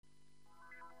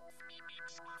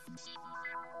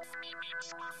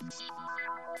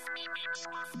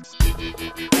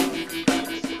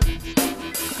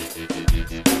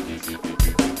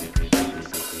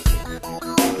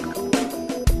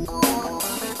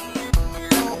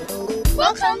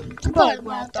Welcome to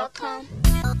Boagworld.com.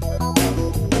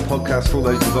 Podcast for all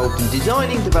those involved in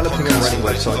designing, developing and running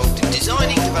websites.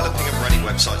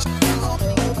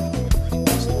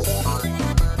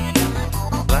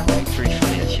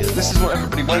 This is what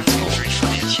everybody waits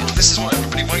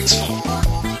for.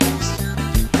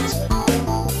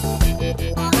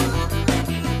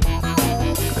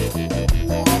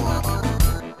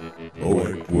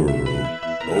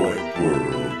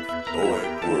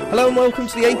 Hello and welcome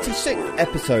to the 86th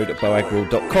episode of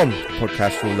Boagworld.com, a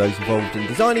podcast for all those involved in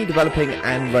designing, developing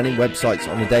and running websites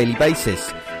on a daily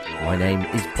basis. My name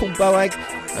is Paul Boag,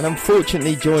 and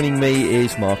unfortunately joining me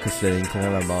is Marcus Lillington.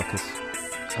 Hello Marcus.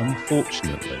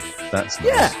 Unfortunately, that's nice.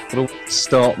 Yeah. It'll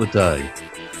start the day.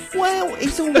 Well,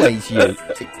 it's always you.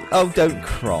 Oh, don't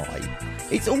cry.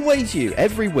 It's always you,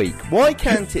 every week. Why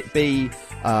can't it be,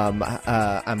 and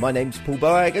my name's Paul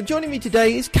Boag, and joining me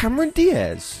today is Cameron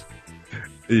Diaz.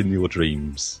 In your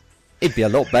dreams. It'd be a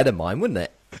lot better, mine, wouldn't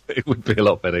it? It would be a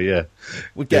lot better, yeah.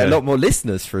 We'd get a lot more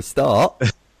listeners for a start.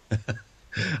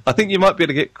 I think you might be able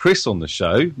to get Chris on the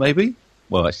show, maybe.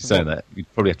 Well, actually saying that,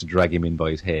 you'd probably have to drag him in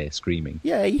by his hair, screaming.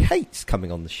 Yeah, he hates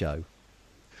coming on the show.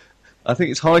 I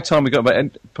think it's high time we got back,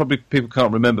 and probably people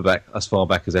can't remember back as far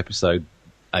back as episode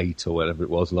 8 or whatever it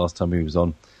was last time he was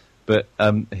on. But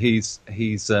he's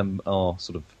our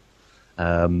sort of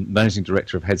managing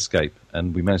director of Headscape,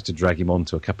 and we managed to drag him on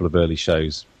to a couple of early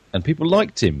shows, and people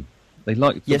liked him. They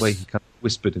liked the way he kind of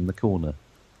whispered in the corner.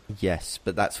 Yes,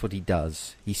 but that's what he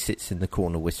does. He sits in the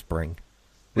corner whispering,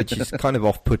 which is kind of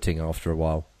off-putting after a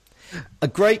while. A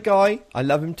great guy. I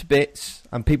love him to bits,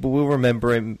 and people will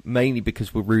remember him mainly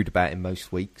because we're rude about him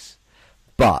most weeks.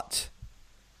 But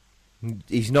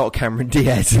he's not Cameron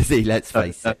Diaz, is he? Let's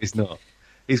face it. No, he's not.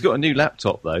 He's got a new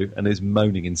laptop, though, and is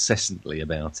moaning incessantly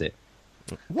about it.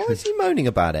 Why is he moaning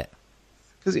about it?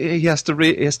 Because he has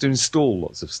to install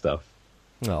lots of stuff.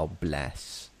 Oh,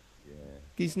 bless. Yeah.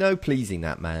 He's no pleasing,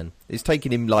 that man. It's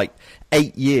taken him like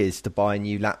 8 years to buy a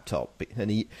new laptop,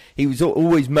 and he was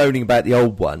always moaning about the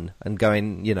old one and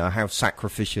going, you know, how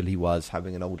sacrificial he was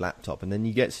having an old laptop, and then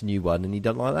he gets a new one and he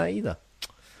doesn't like that either.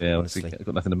 Yeah, honestly, he's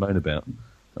got nothing to moan about.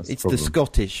 It's the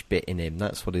Scottish bit in him,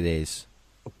 that's what it is.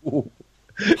 Ooh,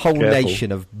 whole careful.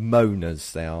 Nation of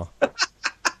moaners they are.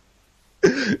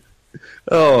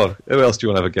 Oh, who else do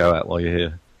you want to have a go at while you're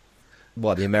here?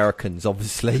 Well, the Americans,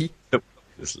 obviously.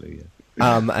 Obviously,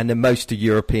 yeah. And then most of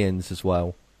Europeans as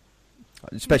well.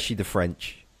 Especially the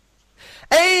French.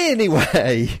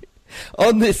 Anyway,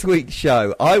 on this week's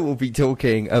show, I will be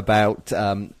talking about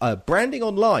branding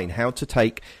online, how to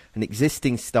take an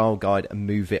existing style guide and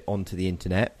move it onto the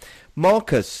internet.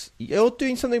 Marcus, you're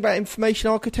doing something about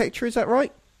information architecture, is that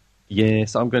right?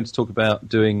 Yes, I'm going to talk about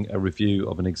doing a review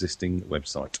of an existing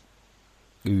website.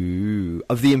 Ooh,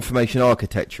 of the information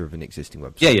architecture of an existing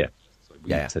website?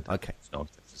 Yeah. Okay.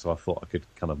 So I thought I could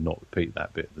kind of not repeat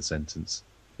that bit of the sentence,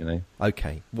 you know?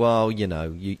 Okay. Well, you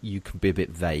know, you can be a bit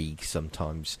vague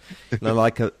sometimes. You know,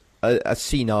 like a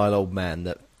senile old man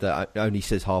that only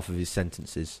says half of his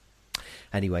sentences.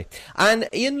 Anyway, and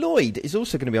Ian Lloyd is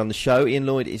also going to be on the show. Ian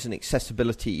Lloyd is an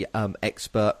accessibility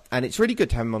expert, and it's really good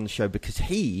to have him on the show because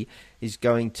he is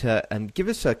going to give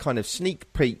us a kind of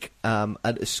sneak peek at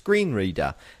a screen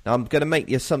reader. Now, I'm going to make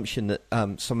the assumption that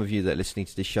some of you that are listening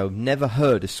to this show have never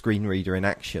heard a screen reader in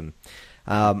action.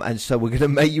 And so we're going to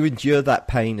make you endure that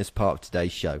pain as part of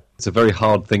today's show. It's a very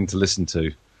hard thing to listen to.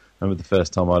 I remember the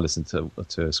first time I listened to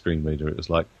a screen reader, it was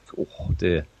like, oh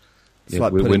dear. It's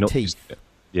like pulling teeth.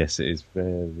 Yes, it is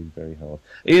very, very hard.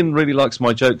 Ian really likes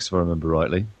my jokes, if I remember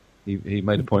rightly. He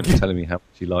made a point of telling me how much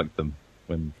he liked them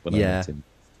when I met him.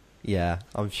 Yeah,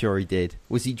 I'm sure he did.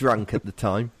 Was he drunk at the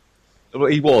time? Well,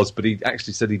 he was, but he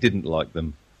actually said he didn't like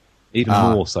them. Even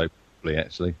more so, probably,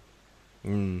 actually.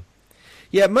 Mm.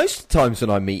 Yeah, most of the times when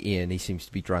I meet Ian, he seems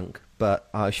to be drunk, but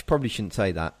I probably shouldn't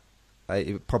say that.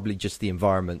 Probably just the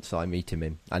environments I meet him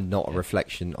in, and not a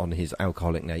reflection on his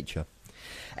alcoholic nature.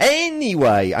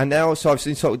 Anyway, and now so I've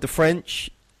insulted the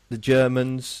French, the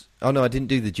Germans. Oh no, I didn't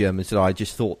do the Germans, did I? I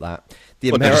just thought that. The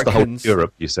Americans. The whole of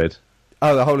Europe, you said.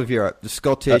 Oh, the whole of Europe. The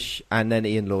Scottish, and then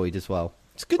Ian Lloyd as well.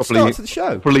 It's a good start to the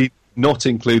show. Probably not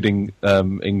including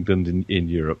England in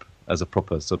Europe as a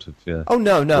proper sort of... oh,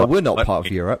 no, we're not part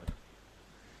of Europe.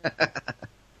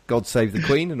 God save the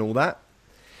Queen and all that.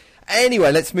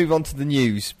 Anyway, let's move on to the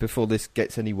news before this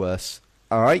gets any worse.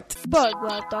 All right?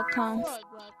 Boagworld.com.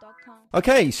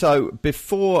 Okay, so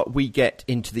before we get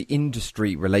into the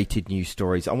industry-related news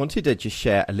stories, I wanted to just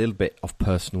share a little bit of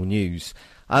personal news.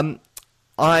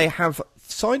 I have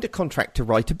signed a contract to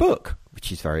write a book,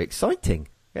 which is very exciting.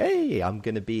 Hey, I'm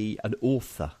going to be an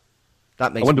author.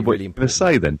 That makes me really important. I wonder what you're going to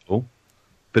say then, Paul.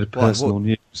 Bit of personal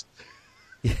news.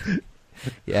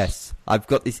 Yes, I've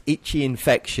got this itchy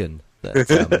infection.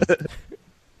 That,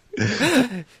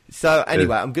 So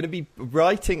anyway, I'm going to be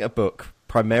writing a book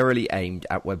primarily aimed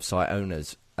at website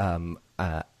owners, or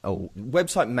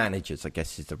website managers, I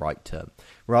guess is the right term,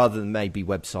 rather than maybe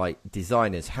website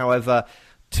designers. However,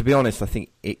 to be honest, I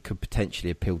think it could potentially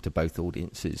appeal to both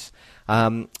audiences.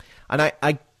 And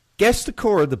I guess the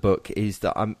core of the book is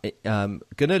that I'm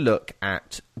going to look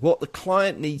at what the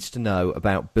client needs to know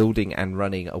about building and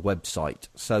running a website,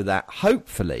 so that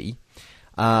hopefully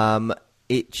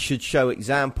it should show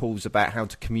examples about how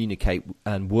to communicate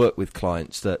and work with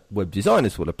clients that web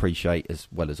designers will appreciate, as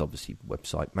well as obviously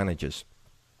website managers.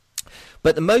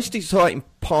 But the most exciting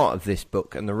part of this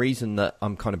book, and the reason that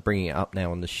I'm kind of bringing it up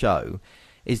now on the show,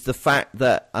 is the fact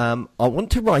that I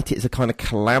want to write it as a kind of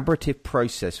collaborative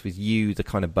process with you, the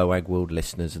kind of Boagworld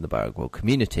listeners and the Boagworld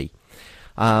community.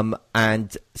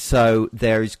 And so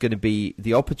there is going to be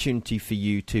the opportunity for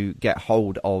you to get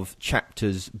hold of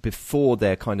chapters before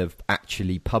they're kind of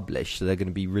actually published. So they're going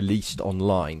to be released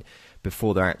online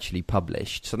before they're actually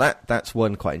published. So that's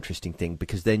one quite interesting thing,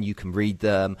 because then you can read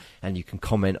them and you can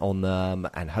comment on them,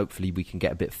 and hopefully we can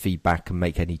get a bit of feedback and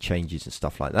make any changes and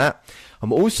stuff like that.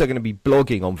 I'm also going to be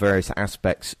blogging on various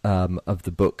aspects of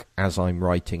the book as I'm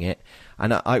writing it.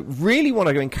 And I really want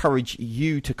to encourage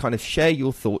you to kind of share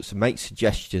your thoughts and make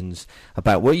suggestions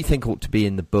about what you think ought to be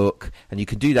in the book. And you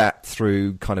can do that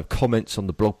through kind of comments on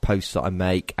the blog posts that I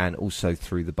make, and also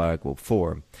through the Boagworld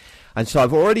forum. And so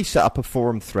I've already set up a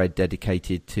forum thread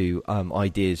dedicated to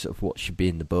ideas of what should be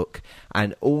in the book.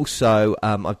 And also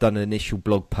I've done an initial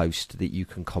blog post that you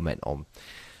can comment on.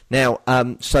 Now,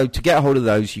 so to get a hold of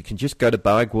those, you can just go to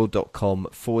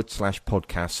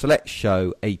boagworld.com/podcast, select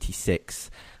show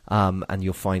 86, and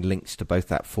you'll find links to both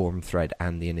that forum thread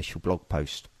and the initial blog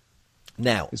post.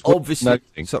 Now, obviously...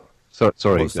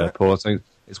 Sorry, Paul.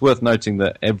 It's worth noting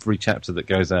that every chapter that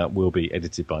goes out will be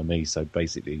edited by me, so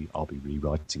basically I'll be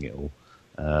rewriting it all,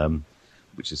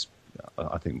 which is,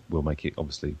 I think, will make it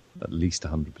obviously at least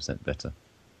 100% better.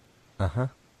 Uh-huh.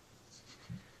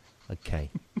 Okay.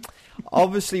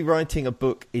 Obviously, writing a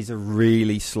book is a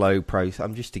really slow process.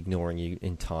 I'm just ignoring you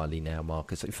entirely now,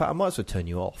 Marcus. In fact, I might as well turn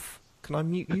you off. Can I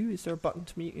mute you? Is there a button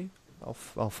to mute you?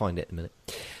 I'll find it in a minute.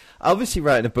 Obviously,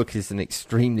 writing a book is an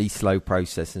extremely slow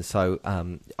process, and so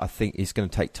I think it's going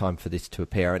to take time for this to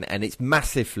appear, and it's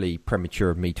massively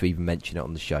premature of me to even mention it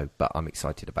on the show, but I'm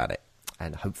excited about it,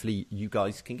 and hopefully you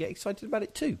guys can get excited about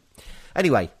it too.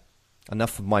 Anyway,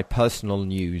 enough of my personal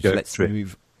news. Let's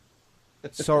move...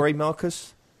 Sorry,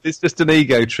 Marcus? It's just an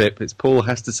ego trip. It's Paul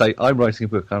has to say, I'm writing a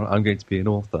book, I'm going to be an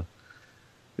author,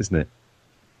 isn't it?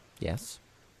 Yes,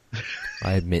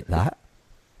 I admit that.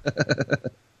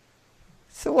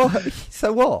 So what?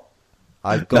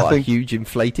 I've got a huge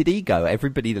inflated ego.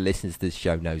 Everybody that listens to this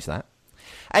show knows that.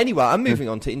 Anyway, I'm moving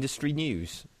on to industry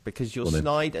news, because your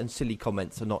snide and silly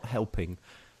comments are not helping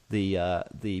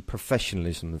the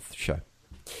professionalism of the show.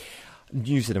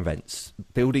 News and events.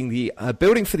 Building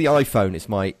for the iPhone is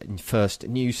my first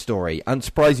news story.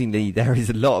 Unsurprisingly, there is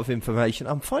a lot of information.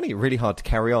 I'm finding it really hard to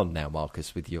carry on now,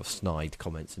 Marcus, with your snide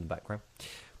comments in the background.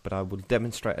 But I will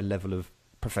demonstrate a level of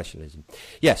professionalism.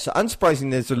 Yes, so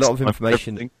unsurprisingly, there's a lot of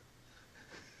information.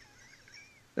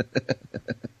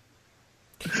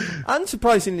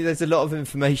 Unsurprisingly, there's a lot of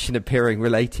information appearing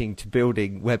relating to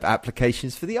building web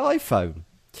applications for the iPhone.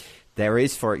 There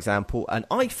is, for example, an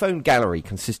iPhone gallery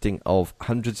consisting of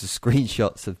hundreds of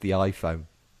screenshots of the iPhone.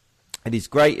 It is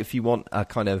great if you want a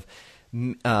kind of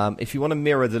if you want to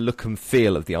mirror the look and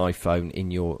feel of the iPhone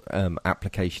in your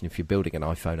application. If you're building an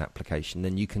iPhone application,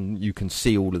 then you can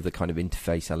see all of the kind of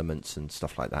interface elements and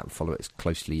stuff like that and follow it as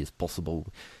closely as possible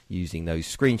using those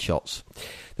screenshots.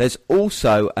 There's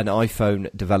also an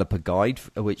iPhone developer guide,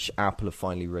 which Apple have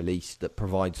finally released, that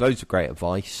provides loads of great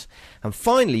advice. And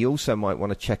finally, you also might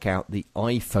want to check out the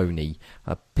iPhoney,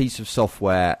 a piece of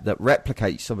software that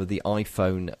replicates some of the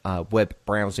iPhone web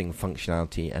browsing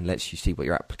functionality and lets you see what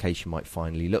your application might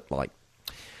finally look like.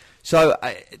 So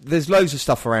there's loads of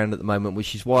stuff around at the moment,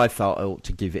 which is why I felt I ought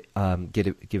to give it a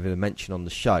mention on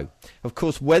the show. Of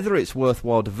course, whether it's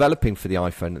worthwhile developing for the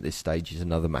iPhone at this stage is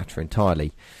another matter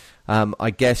entirely.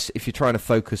 I guess if you're trying to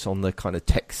focus on the kind of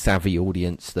tech-savvy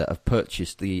audience that have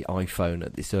purchased the iPhone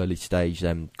at this early stage,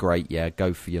 then great, yeah,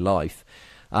 go for your life.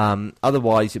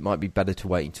 Otherwise, it might be better to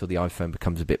wait until the iPhone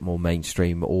becomes a bit more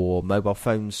mainstream or mobile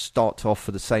phones start to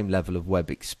offer the same level of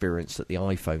web experience that the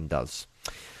iPhone does.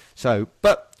 So,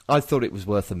 but I thought it was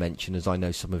worth a mention, as I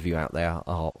know some of you out there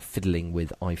are fiddling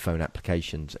with iPhone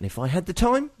applications. And if I had the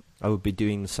time, I would be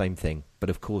doing the same thing. But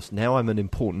of course, now I'm an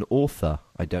important author,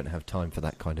 I don't have time for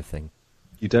that kind of thing.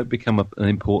 You don't become an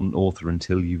important author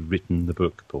until you've written the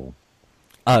book, Paul.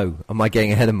 Oh, am I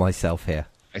getting ahead of myself here?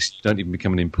 Actually, you don't even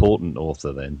become an important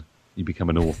author then. You become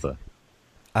an author.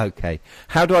 Okay.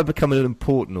 How do I become an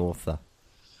important author?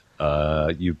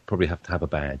 You probably have to have a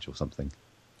badge or something.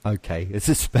 Okay, it's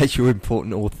a special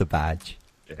important author badge.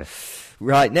 Yeah.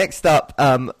 Right, next up,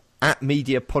 At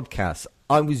Media Podcast.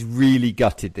 I was really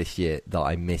gutted this year that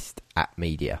I missed At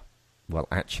Media. Well,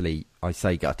 actually, I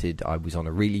say gutted. I was on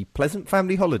a really pleasant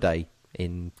family holiday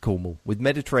in Cornwall with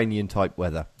Mediterranean-type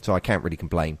weather, so I can't really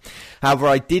complain. However,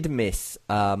 I did miss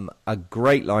a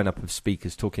great lineup of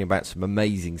speakers talking about some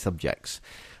amazing subjects,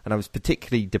 and I was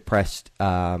particularly depressed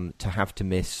to have to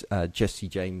miss Jesse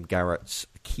James Garrett's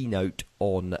keynote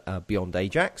on Beyond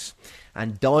Ajax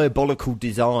and Diabolical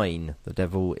Design, The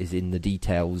Devil is in the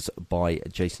Details by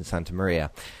Jason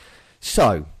Santamaria.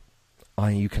 So,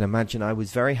 you can imagine I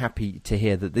was very happy to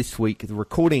hear that this week the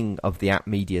recording of the App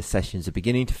Media sessions are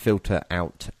beginning to filter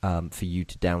out for you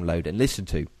to download and listen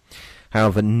to.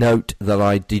 However, note that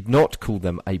I did not call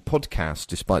them a podcast,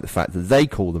 despite the fact that they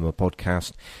call them a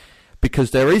podcast,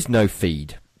 because there is no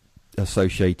feed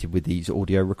associated with these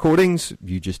audio recordings.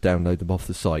 You just download them off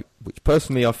the site, which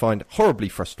personally I find horribly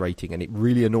frustrating, and it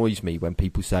really annoys me when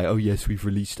people say, oh yes, we've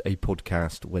released a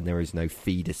podcast, when there is no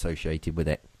feed associated with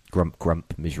it. Grump,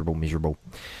 grump, miserable, miserable.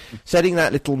 Setting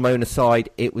that little moan aside,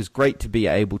 it was great to be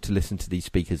able to listen to these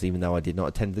speakers, even though I did not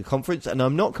attend the conference, and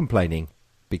I'm not complaining,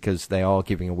 because they are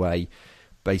giving away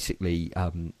basically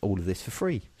all of this for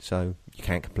free, so you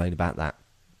can't complain about that.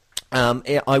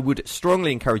 I would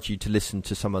strongly encourage you to listen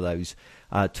to some of those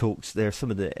talks. There are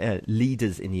some of the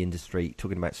leaders in the industry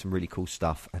talking about some really cool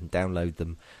stuff, and download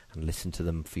them and listen to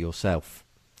them for yourself.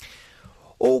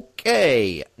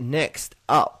 Okay, next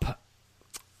up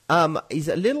is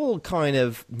a little kind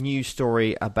of news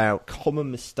story about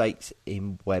common mistakes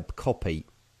in web copy.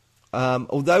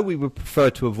 Although we would prefer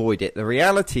to avoid it, the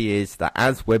reality is that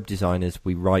as web designers,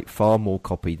 we write far more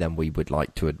copy than we would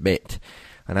like to admit.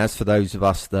 And as for those of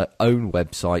us that own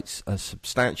websites, a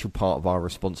substantial part of our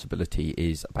responsibility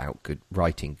is about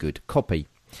writing good copy.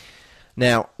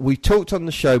 Now, we talked on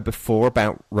the show before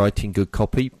about writing good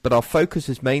copy, but our focus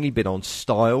has mainly been on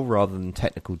style rather than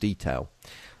technical detail.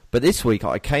 But this week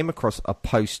I came across a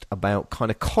post about kind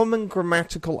of common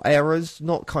grammatical errors,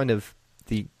 not kind of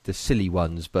the silly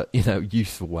ones, but,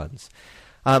 useful ones.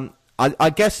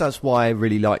 I guess that's why I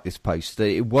really like this post. That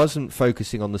it wasn't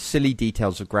focusing on the silly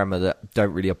details of grammar that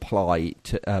don't really apply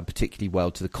to, particularly well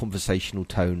to the conversational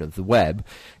tone of the web.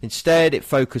 Instead, it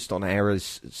focused on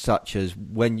errors such as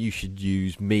when you should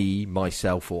use me,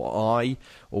 myself, or I,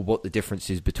 or what the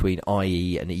difference is between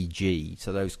IE and EG.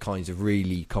 So those kinds of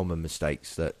really common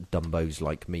mistakes that dumbos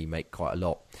like me make quite a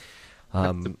lot.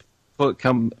 Well,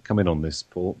 come in on this,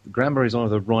 Paul. Grammar is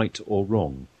either right or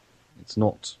wrong. It's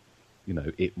not...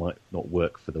 it might not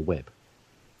work for the web.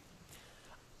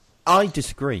 I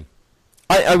disagree.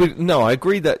 I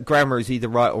agree that grammar is either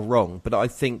right or wrong, but I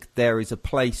think there is a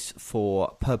place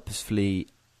for purposefully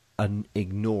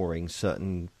ignoring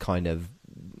certain kind of...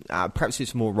 perhaps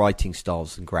it's more writing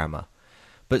styles than grammar.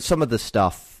 But some of the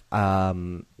stuff,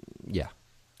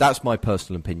 that's my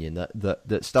personal opinion,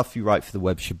 that stuff you write for the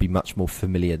web should be much more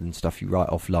familiar than stuff you write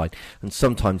offline. And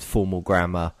sometimes formal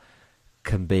grammar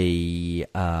can be...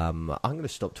 I'm going to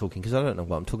stop talking because I don't know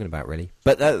what I'm talking about, really.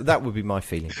 But that would be my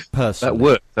feeling, personally. That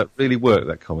worked. That really worked,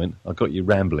 that comment. I got you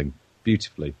rambling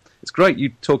beautifully. It's great you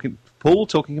talking... Paul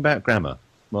talking about grammar.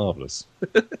 Marvellous.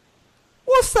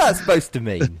 What's that supposed to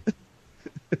mean?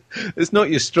 It's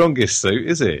not your strongest suit,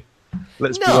 is it?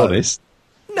 Let's be honest.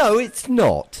 No, it's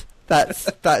not.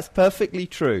 That's perfectly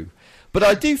true. But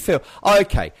I do feel,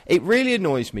 okay, it really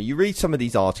annoys me. You read some of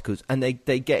these articles and they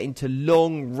get into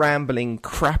long, rambling,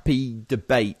 crappy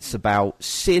debates about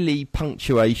silly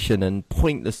punctuation and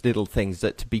pointless little things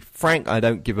that, to be frank, I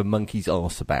don't give a monkey's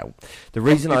arse about. The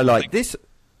reason I like this...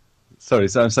 Sorry,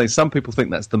 so I'm saying some people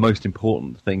think that's the most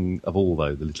important thing of all,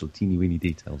 though, the little teeny-weeny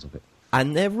details of it.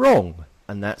 And they're wrong,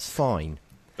 and that's fine.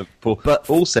 But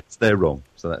Paul says they're wrong,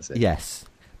 so that's it. Yes.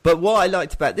 But what I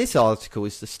liked about this article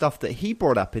is the stuff that he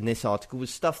brought up in this article was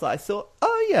stuff that I thought,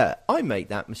 oh yeah, I made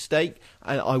that mistake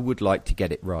and I would like to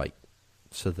get it right.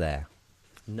 So there.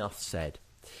 Enough said.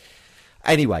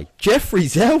 Anyway, Jeffrey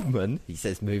Zeldman, he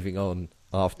says, moving on,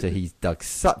 after he's dug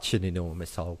such an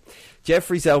enormous hole.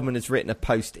 Jeffrey Zelman has written a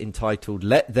post entitled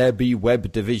 "Let There Be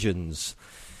Web Divisions."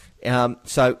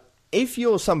 So if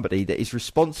you're somebody that is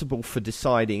responsible for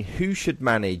deciding who should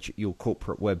manage your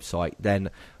corporate website, then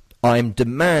I'm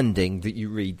demanding that you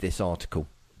read this article.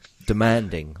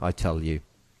 Demanding, I tell you.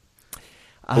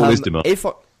 All is demand.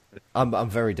 I'm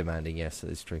very demanding, yes, that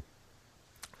is true.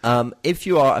 If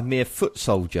you are a mere foot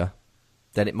soldier,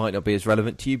 then it might not be as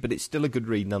relevant to you, but it's still a good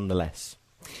read nonetheless.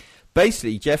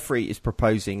 Basically, Jeffrey is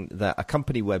proposing that a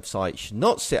company website should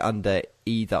not sit under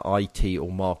either IT or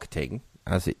marketing,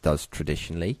 as it does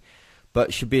traditionally,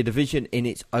 but should be a division in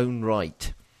its own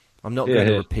right. I'm not going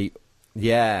to repeat...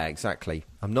 Yeah, exactly.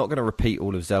 I'm not going to repeat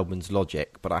all of Zelman's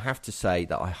logic, but I have to say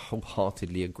that I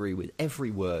wholeheartedly agree with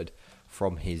every word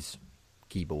from his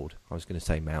keyboard. I was going to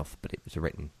say mouth, but it was a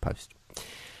written post.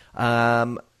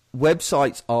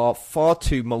 Websites are far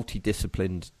too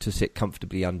multidisciplined to sit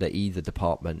comfortably under either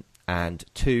department, and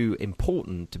too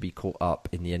important to be caught up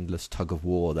in the endless tug of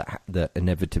war that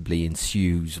inevitably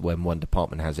ensues when one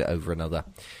department has it over another.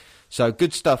 So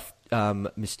good stuff,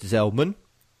 Mr. Zelman.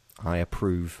 I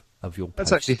approve of your post.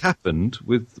 That's actually happened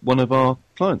with one of our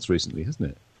clients recently,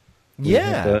 hasn't it?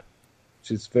 Yeah.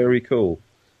 Which is very cool.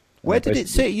 Where did it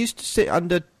sit? It used to sit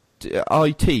under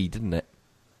IT, didn't it?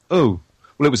 Oh,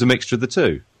 well, it was a mixture of the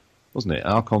two, wasn't it?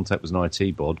 Our contact was an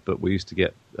IT bod, but we used to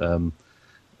get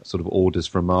sort of orders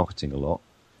from marketing a lot.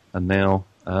 And now,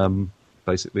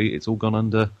 basically, it's all gone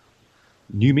under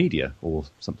new media or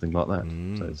something like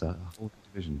that. So it's a whole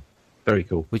division. Very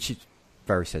cool. Which is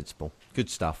very sensible. Good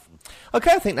stuff.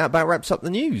 Okay, I think that about wraps up the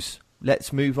news.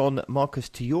 Let's move on, Marcus,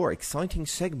 to your exciting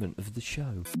segment of the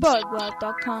show.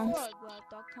 Boagworld.com.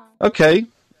 Okay,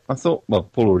 I thought, well,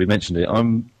 Paul already mentioned it.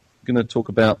 I'm going to talk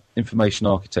about information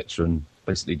architecture and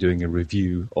basically doing a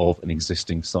review of an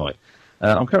existing site.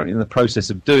 I'm currently in the process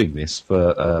of doing this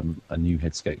for a new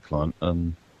Headscape client,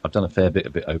 and I've done a fair bit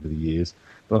of it over the years,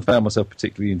 but I found myself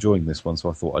particularly enjoying this one, so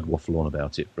I thought I'd waffle on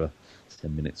about it for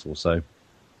 10 minutes or so.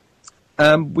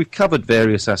 We've covered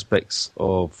various aspects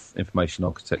of information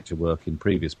architecture work in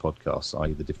previous podcasts,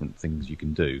 i.e. the different things you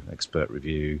can do: expert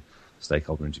review,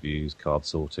 stakeholder interviews, card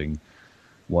sorting,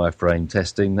 wireframe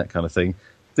testing, that kind of thing.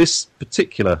 This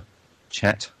particular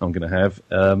chat I'm going to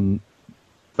have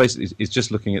basically is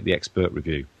just looking at the expert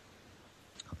review.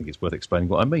 I think it's worth explaining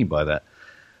what I mean by that.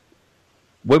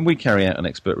 When we carry out an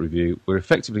expert review, we're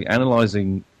effectively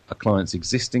analysing a client's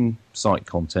existing site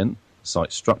content,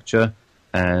 site structure,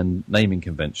 and naming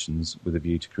conventions with a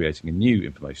view to creating a new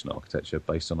information architecture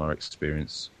based on our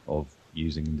experience of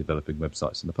using and developing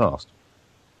websites in the past.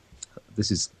 This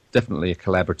is definitely a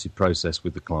collaborative process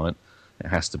with the client. It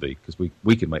has to be, because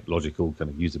we can make logical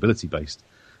kind of usability-based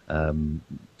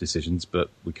decisions, but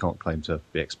we can't claim to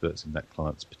be experts in that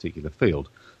client's particular field.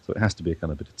 So it has to be a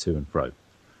kind of bit of to and fro.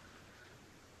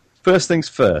 First things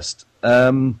first,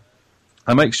 I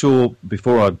make sure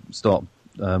before I start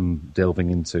delving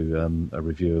into a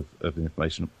review of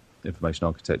information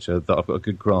architecture that I've got a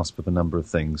good grasp of a number of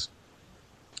things.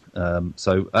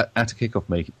 So at a kick-off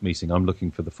meeting, I'm looking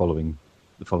for the following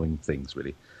things,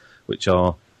 really, which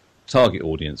are target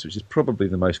audience, which is probably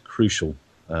the most crucial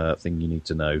thing you need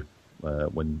to know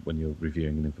when you're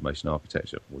reviewing an information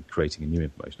architecture or creating a new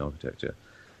information architecture.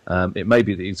 It may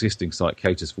be the existing site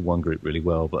caters for one group really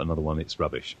well, but another one it's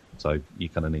rubbish. So you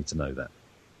kind of need to know that.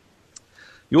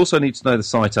 You also need to know the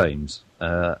site aims.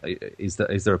 Is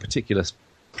there a particular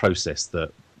process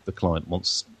that the client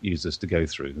wants users to go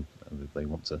through? They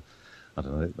want to, I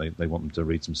don't know, they want them to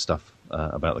read some stuff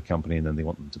about the company, and then they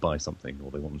want them to buy something,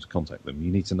 or they want them to contact them.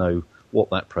 You need to know what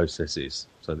that process is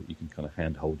so that you can kind of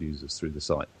handhold users through the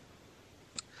site.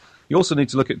 You also need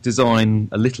to look at design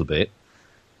a little bit.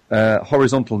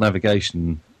 Horizontal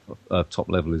navigation top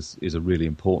level is a really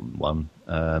important one,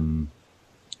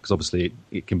 because obviously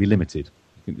it can be limited.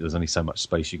 There's only so much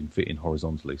space you can fit in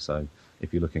horizontally. So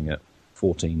if you're looking at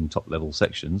 14 top-level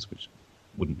sections, which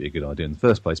wouldn't be a good idea in the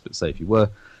first place, but say if you were,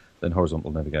 then horizontal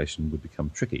navigation would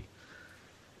become tricky.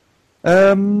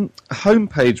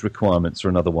 Homepage requirements are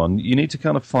another one. You need to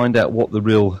kind of find out what the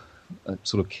real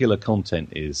sort of killer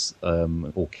content is,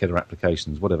 or killer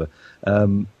applications, whatever,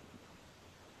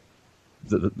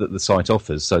 that the site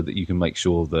offers, so that you can make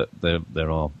sure that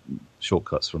there are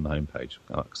shortcuts from the homepage.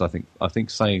 Because I think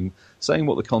saying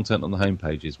what the content on the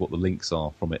homepage is, what the links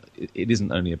are from it, it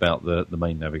isn't only about the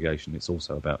main navigation, it's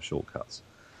also about shortcuts.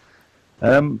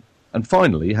 And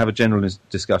finally, have a general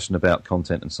discussion about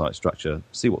content and site structure.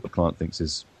 See what the client thinks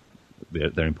is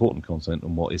their important content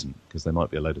and what isn't, because there might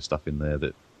be a load of stuff in there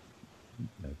that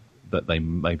that they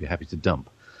may be happy to dump,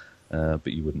 but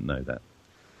you wouldn't know that.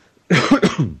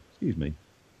 Excuse me.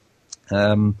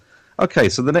 Okay,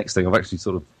 so the next thing, I've actually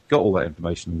sort of got all that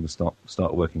information and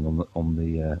start working on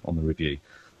the review.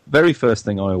 Very first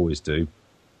thing I always do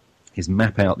is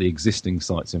map out the existing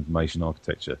site's information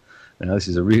architecture. Now, this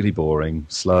is a really boring,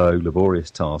 slow, laborious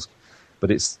task,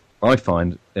 but I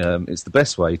find it's the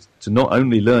best way to not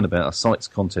only learn about a site's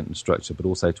content and structure, but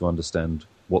also to understand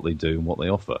what they do and what they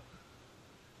offer.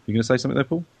 You going to say something there,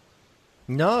 Paul?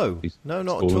 No, not at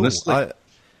all. Okay.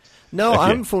 I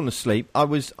haven't fallen asleep. I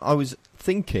was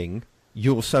thinking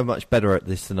you're so much better at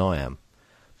this than I am,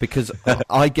 because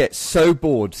I get so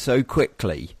bored so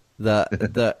quickly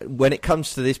that when it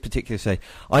comes to this particular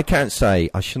I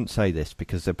shouldn't say this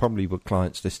because there probably were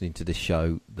clients listening to this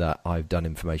show that I've done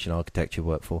information architecture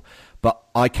work for, but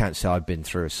I can't say I've been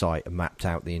through a site and mapped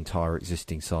out the entire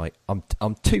existing site.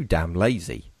 I'm too damn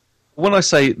lazy. When I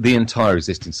say the entire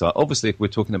existing site, obviously if we're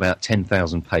talking about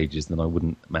 10,000 pages, then I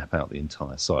wouldn't map out the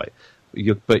entire site.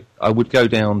 But I would go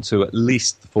down to at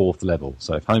least the fourth level.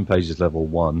 So if homepage is level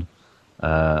 1,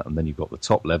 and then you've got the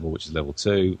top level, which is level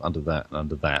 2, under that,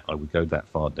 I would go that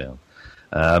far down.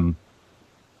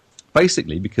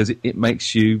 Basically, because it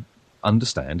makes you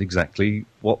understand exactly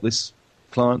what this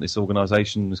client, this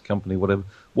organisation, this company, whatever,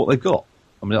 what they've got.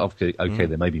 I mean, okay,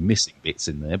 there may be missing bits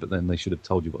in there, but then they should have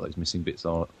told you what those missing bits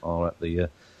are at the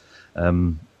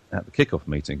kickoff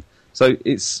meeting. So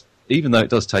it's, even though it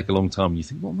does take a long time, you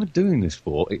think, what am I doing this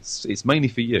for? It's mainly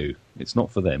for you. It's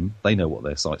not for them. They know what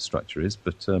their site structure is,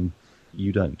 but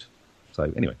you don't.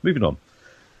 So anyway, moving on.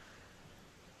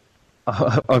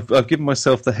 I've given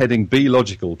myself the heading "Be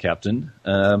Logical, Captain,"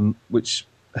 which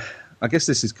I guess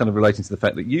this is kind of relating to the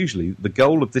fact that usually the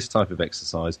goal of this type of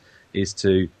exercise is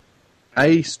to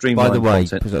streamline. By the way,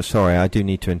 content. Sorry, I do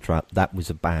need to interrupt. That was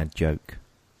a bad joke.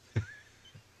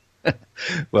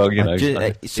 Well,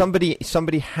 somebody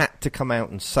had to come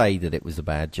out and say that it was a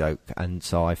bad joke, and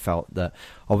so I felt that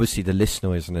obviously the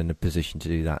listener isn't in a position to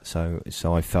do that, so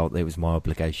I felt it was my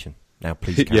obligation. Now,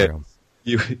 please carry on.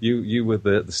 You were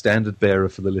the standard bearer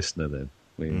for the listener then.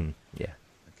 Yeah.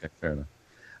 Okay, fair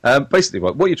enough. Basically,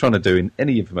 what you're trying to do in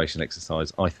any information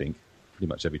exercise, I think, pretty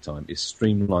much every time, is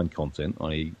streamline content,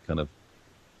 i.e., kind of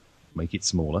make it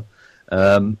smaller.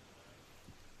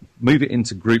 Move it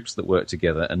into groups that work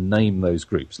together and name those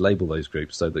groups, label those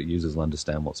groups so that users will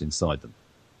understand what's inside them.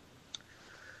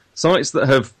 Sites that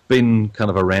have been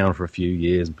kind of around for a few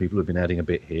years and people have been adding a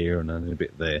bit here and adding a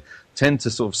bit there tend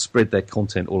to sort of spread their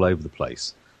content all over the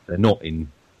place. They're not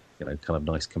in, kind of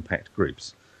nice compact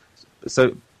groups.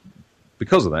 So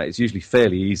because of that, it's usually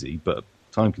fairly easy but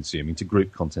time-consuming to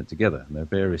group content together, and there are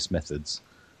various methods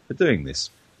for doing this.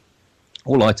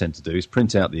 All I tend to do is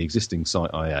print out the existing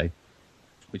site IA,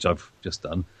 which I've just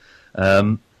done,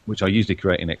 which I usually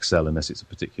create in Excel unless it's a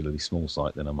particularly small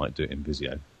site, then I might do it in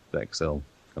Visio. But Excel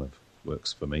kind of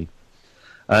works for me.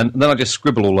 And then I just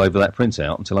scribble all over that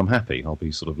printout until I'm happy. I'll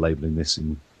be sort of labelling this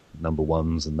in number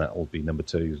 1s and that will be number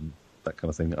 2s and that kind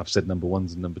of thing. I've said number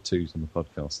 1s and number 2s on the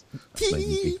podcast. That's made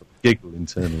me giggle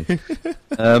internally.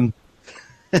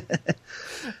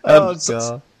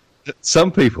 God.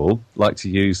 Some people like to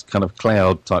use kind of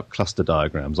cloud-type cluster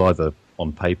diagrams, either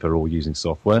on paper or using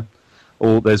software.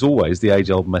 Or there's always the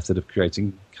age-old method of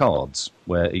creating cards,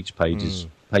 where each page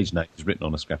name is written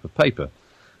on a scrap of paper.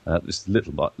 This is a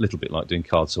little bit like doing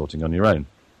card sorting on your own,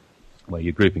 where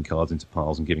you're grouping cards into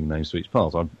piles and giving names to each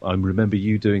pile. I remember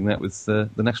you doing that with the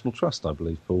National Trust, I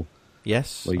believe, Paul.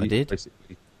 Yes, I did.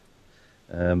 Basically,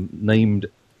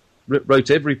 wrote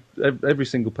every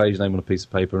single page name on a piece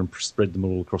of paper and spread them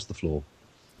all across the floor.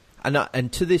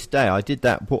 And to this day, I did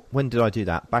that. When did I do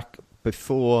that? Back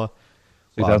before.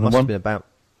 2001? Well, it must have been about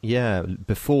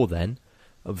before then,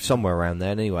 somewhere around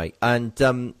there anyway. And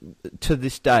to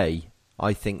this day,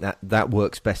 I think that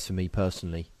works best for me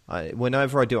personally.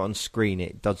 Whenever I do it on screen,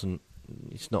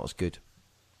 it's not as good.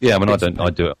 Yeah, I mean, I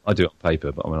do it on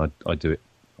paper, but I mean, I do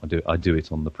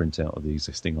it on the printout of the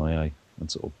existing IA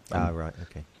and sort of. Right,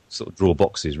 okay. Sort of draw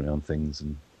boxes around things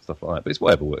and stuff like that. But it's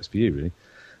whatever works for you, really.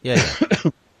 Yeah.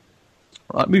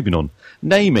 Right, moving on.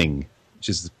 Naming, which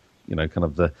is kind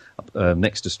of the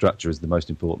next to structure, is the most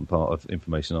important part of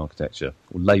information architecture,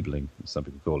 or labelling, as some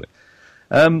people call it.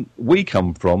 We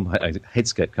come from,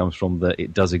 Headscape comes from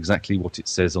it does exactly what it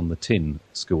says on the tin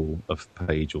school of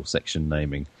page or section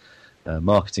naming.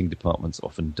 Marketing departments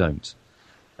often don't.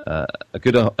 A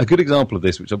good example of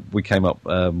this, which we came up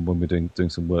when we were doing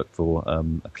some work for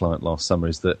a client last summer,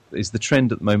 is the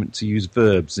trend at the moment to use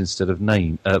verbs instead of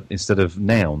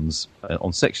nouns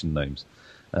on section names.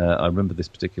 I remember this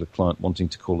particular client wanting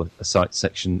to call a site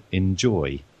section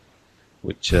 "Enjoy,"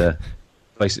 which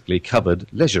basically covered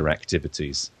leisure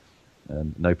activities,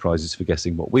 and no prizes for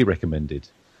guessing what we recommended.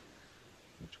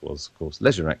 was, of course,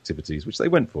 leisure activities, which they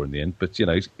went for in the end. But,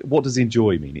 what does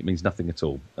enjoy mean? It means nothing at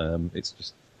all. It's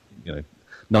just,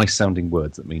 nice sounding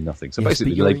words that mean nothing. So yes,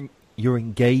 basically, you're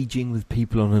engaging with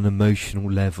people on an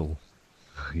emotional level.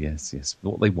 Yes.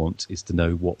 What they want is to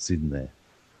know what's in there.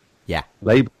 Yeah.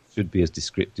 Labels should be as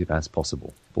descriptive as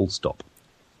possible. Full stop.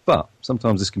 But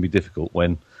sometimes this can be difficult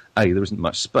when, A, there isn't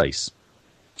much space.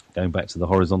 Going back to the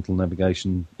horizontal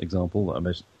navigation example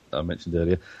that I mentioned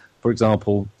earlier. For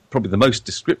example, probably the most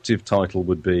descriptive title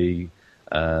would be,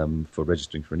 for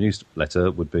registering for a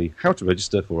newsletter, would be How to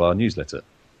Register for Our Newsletter.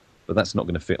 But that's not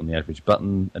going to fit on the average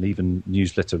button, and even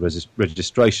newsletter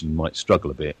registration might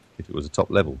struggle a bit if it was a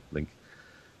top-level link.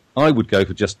 I would go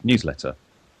for just newsletter.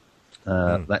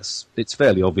 It's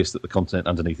fairly obvious that the content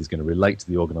underneath is going to relate to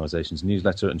the organisation's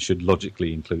newsletter and should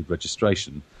logically include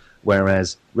registration,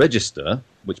 whereas register,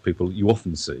 which you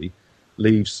often see,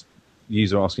 leaves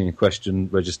user asking a question,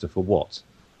 register for what?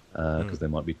 Because there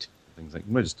might be two things they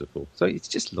can register for. So it's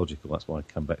just logical. That's why I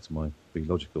come back to my be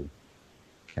logical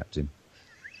captain.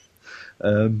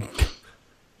 And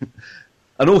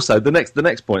also the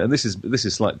next point, and this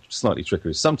is slightly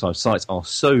trickier, is sometimes sites are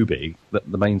so big that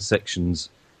the main sections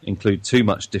include too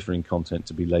much differing content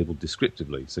to be labelled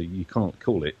descriptively. So you can't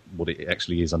call it what it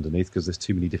actually is underneath because there's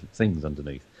too many different things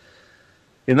underneath.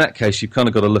 In that case, you've kind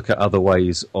of got to look at other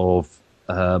ways of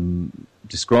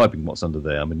describing what's under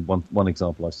there. I mean, one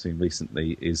example I've seen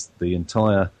recently is the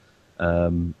entire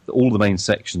all the main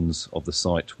sections of the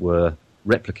site were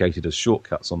replicated as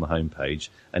shortcuts on the homepage,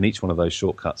 and each one of those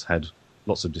shortcuts had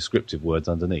lots of descriptive words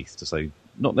underneath to say,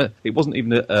 it wasn't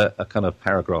even a kind of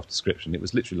paragraph description, it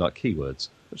was literally like keywords,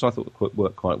 which I thought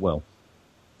worked quite well.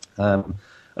 And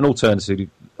alternatively,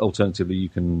 you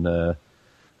can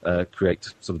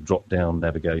create sort of drop-down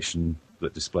navigation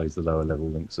that displays the lower level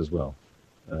links as well,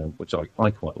 which I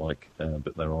quite like,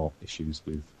 but there are issues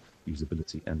with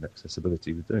usability and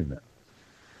accessibility with doing that.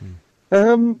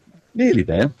 Nearly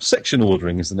there. Section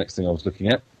ordering is the next thing I was looking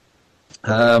at,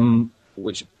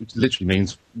 which literally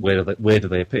means where do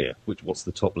they appear? What's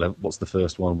the top level? What's the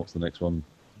first one? What's the next one?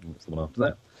 What's the one after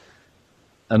that?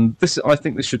 And I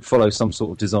think this should follow some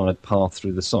sort of desired path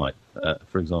through the site.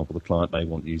 For example, the client may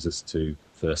want users to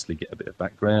firstly get a bit of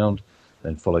background,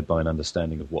 then followed by an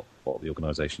understanding of what the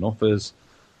organisation offers,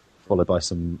 followed by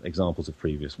some examples of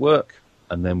previous work,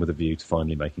 and then with a view to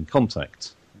finally making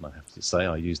contact. I have to say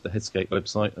I used the Headscape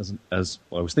website as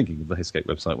I was thinking of the Headscape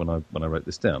website when I wrote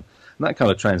this down. And that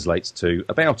kind of translates to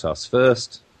About Us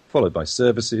first, followed by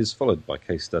Services, followed by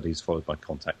Case Studies, followed by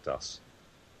Contact Us.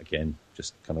 Again,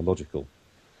 just kind of logical.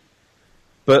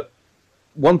 But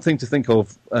one thing to think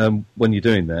of when you're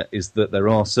doing that is that there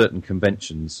are certain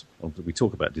conventions. We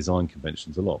talk about design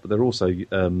conventions a lot, but there are also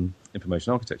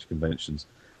information architecture conventions.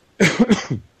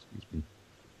 Excuse me.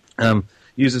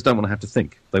 Users don't want to have to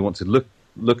think. They want to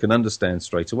look and understand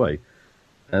straight away.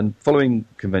 And following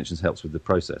conventions helps with the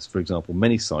process. For example,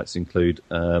 many sites include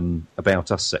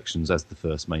About Us sections as the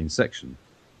first main section.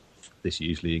 This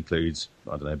usually includes,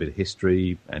 a bit of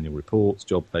history, annual reports,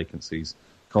 job vacancies,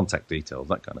 contact details,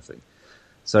 that kind of thing.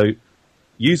 So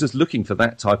users looking for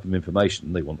that type of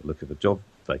information, they want to look at the job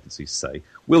vacancies, say,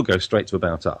 will go straight to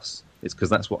About Us. It's because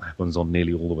that's what happens on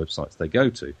nearly all the websites they go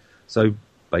to. So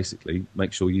basically,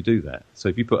 make sure you do that. So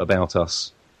if you put About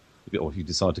Us, or if you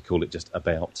decide to call it just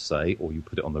About, say, or you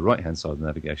put it on the right-hand side of the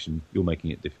navigation, you're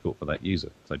making it difficult for that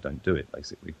user. So don't do it,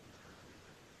 basically.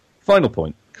 Final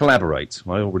point, collaborate.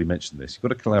 I already mentioned this. You've got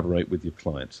to collaborate with your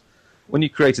client. When you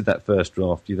created that first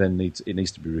draft, it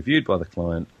needs to be reviewed by the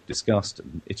client, discussed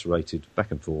and iterated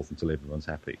back and forth until everyone's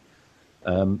happy.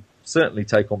 Certainly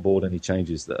take on board any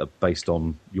changes that are based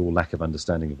on your lack of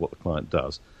understanding of what the client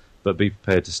does, but be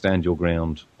prepared to stand your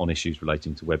ground on issues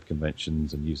relating to web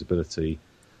conventions and usability,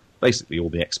 basically all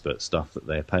the expert stuff that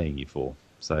they're paying you for.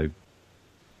 So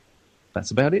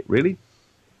that's about it, really.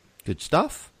 Good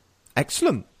stuff.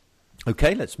 Excellent.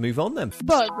 Okay, let's move on then.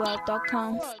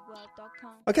 Boagworld.com.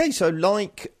 Okay, so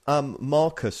like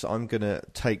Marcus, I'm going to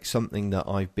take something that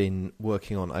I've been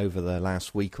working on over the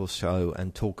last week or so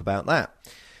and talk about that.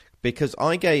 Because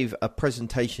I gave a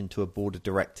presentation to a board of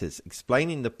directors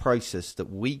explaining the process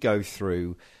that we go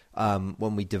through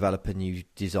when we develop a new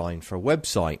design for a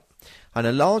website. And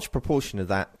a large proportion of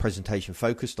that presentation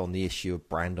focused on the issue of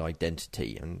brand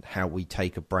identity and how we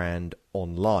take a brand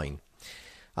online.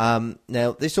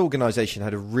 Now, this organisation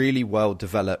had a really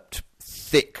well-developed,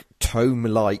 thick,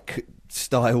 tome-like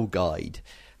style guide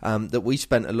that we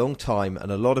spent a long time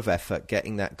and a lot of effort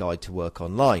getting that guide to work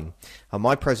online. And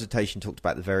my presentation talked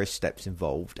about the various steps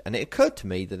involved, and it occurred to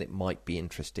me that it might be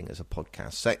interesting as a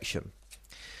podcast section.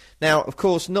 Now, of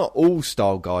course, not all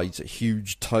style guides are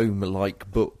huge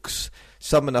tome-like books.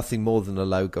 Some are nothing more than a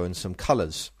logo and some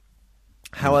colours.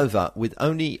 However, with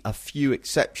only a few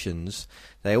exceptions,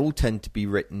 they all tend to be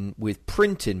written with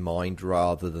print in mind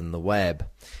rather than the web.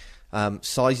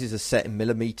 Sizes are set in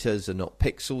millimetres and not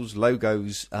pixels.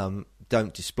 Logos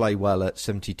don't display well at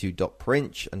 72 dot per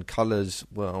inch, and colours,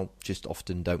 well, just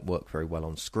often don't work very well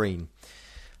on screen.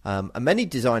 And many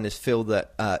designers feel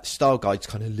that style guides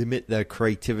kind of limit their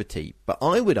creativity, but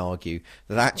I would argue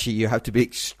that actually you have to be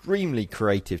extremely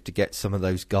creative to get some of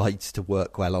those guides to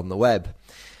work well on the web.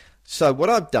 So what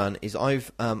I've done is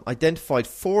I've identified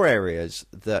 4 areas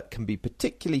that can be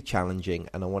particularly challenging,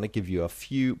 and I want to give you a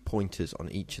few pointers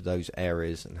on each of those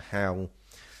areas and how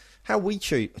we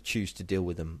choose to deal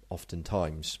with them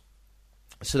oftentimes.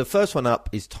 So the first one up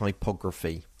is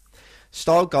typography.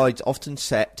 Style guides often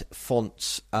set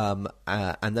fonts, and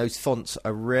those fonts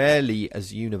are rarely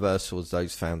as universal as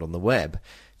those found on the web.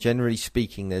 Generally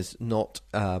speaking, there's not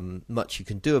much you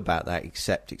can do about that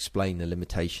except explain the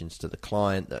limitations to the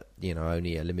client, that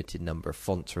only a limited number of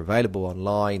fonts are available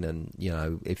online, and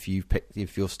if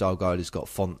your style guide has got a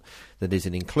font that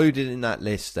isn't included in that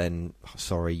list, then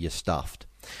sorry, you're stuffed.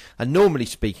 And normally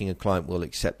speaking, a client will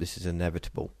accept this as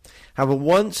inevitable. However,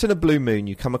 once in a blue moon,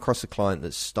 you come across a client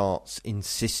that starts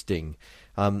insisting.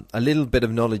 A little bit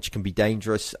of knowledge can be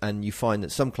dangerous, and you find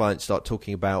that some clients start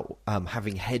talking about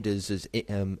having headers as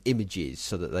images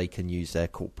so that they can use their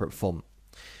corporate font.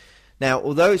 Now,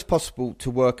 although it's possible to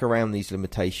work around these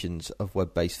limitations of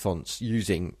web-based fonts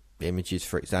using images,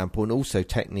 for example, and also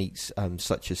techniques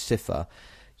such as Cipher,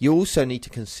 you also need to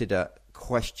consider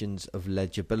questions of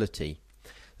legibility.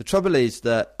 The trouble is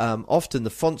that often the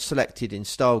fonts selected in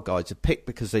style guides are picked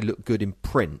because they look good in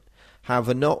print.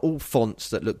 However, not all fonts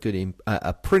that look good in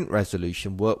a print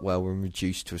resolution work well when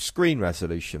reduced to a screen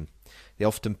resolution. They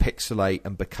often pixelate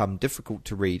and become difficult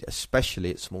to read,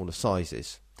 especially at smaller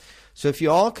sizes. So if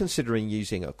you are considering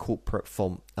using a corporate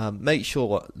font, make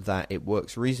sure that it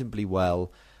works reasonably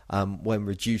well when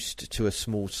reduced to a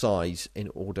small size in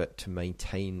order to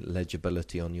maintain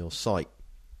legibility on your site.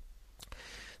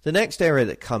 The next area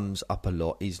that comes up a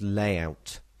lot is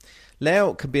layout.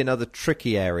 Layout can be another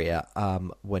tricky area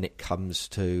when it comes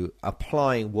to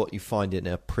applying what you find in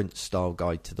a print style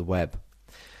guide to the web.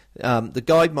 The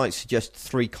guide might suggest a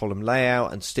 3-column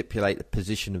layout and stipulate the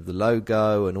position of the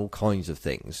logo and all kinds of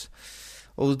things.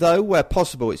 Although where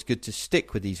possible it's good to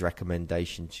stick with these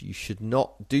recommendations, you should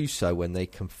not do so when they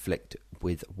conflict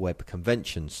with web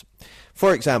conventions.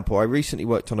 For example, I recently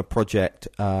worked on a project,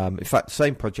 in fact the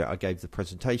same project I gave the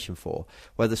presentation for,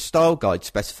 where the style guide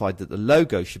specified that the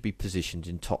logo should be positioned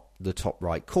in the top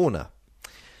right corner.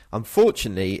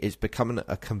 Unfortunately, it's become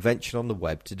a convention on the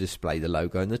web to display the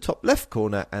logo in the top left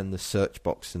corner and the search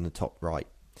box in the top right.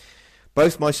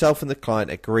 Both myself and the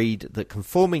client agreed that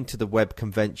conforming to the web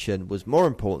convention was more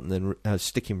important than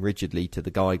sticking rigidly to the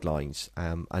guidelines,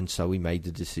 and so we made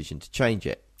the decision to change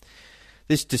it.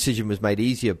 This decision was made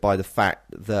easier by the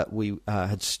fact that we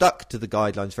had stuck to the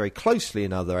guidelines very closely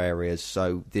in other areas,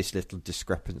 so this little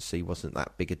discrepancy wasn't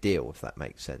that big a deal, if that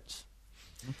makes sense.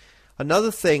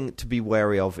 Another thing to be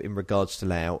wary of in regards to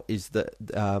layout is that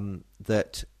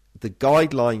the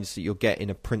guidelines that you'll get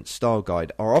in a print style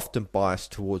guide are often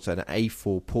biased towards an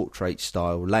A4 portrait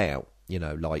style layout,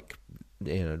 like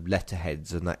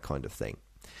letterheads and that kind of thing.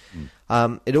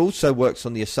 It also works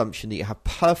on the assumption that you have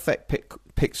perfect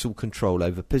pixel control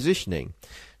over positioning.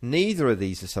 Neither of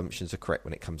these assumptions are correct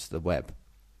when it comes to the web.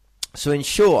 So in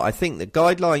short, I think the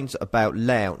guidelines about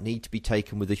layout need to be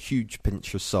taken with a huge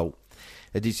pinch of salt.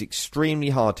 It is extremely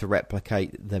hard to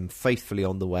replicate them faithfully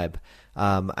on the web,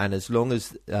 and as long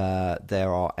as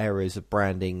there are areas of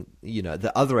branding,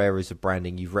 the other areas of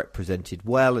branding you've represented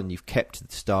well and you've kept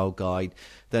the style guide,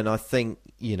 then I think,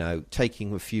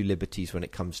 taking a few liberties when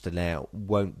it comes to layout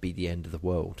won't be the end of the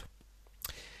world.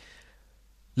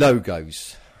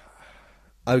 Logos.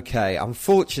 Okay,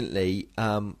 unfortunately,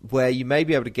 where you may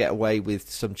be able to get away with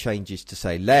some changes to,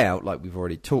 say, layout, like we've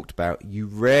already talked about, you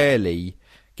rarely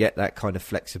get that kind of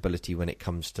flexibility when it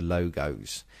comes to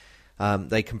logos.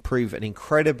 They can prove an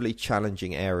incredibly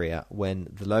challenging area when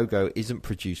the logo isn't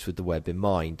produced with the web in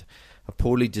mind. A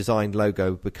poorly designed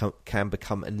logo can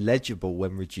become illegible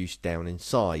when reduced down in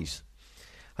size.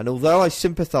 And although I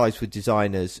sympathise with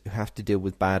designers who have to deal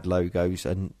with bad logos,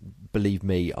 and believe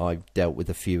me, I've dealt with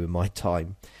a few in my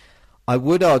time, I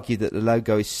would argue that the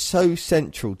logo is so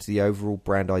central to the overall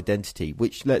brand identity,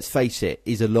 which, let's face it,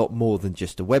 is a lot more than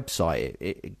just a website.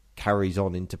 It carries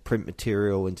on into print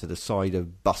material, into the side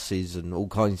of buses and all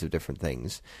kinds of different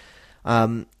things,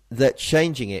 that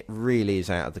changing it really is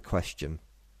out of the question.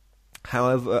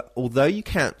 However, although you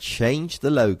can't change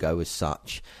the logo as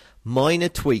such, minor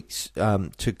tweaks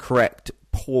to correct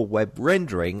poor web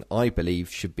rendering, I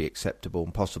believe, should be acceptable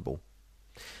and possible.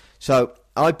 So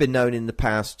I've been known in the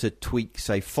past to tweak,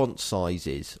 say, font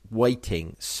sizes,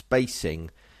 weighting,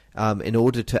 spacing, in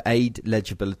order to aid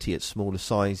legibility at smaller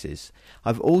sizes.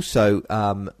 I've also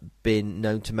been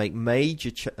known to make minor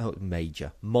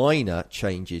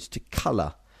changes to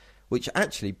colour, which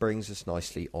actually brings us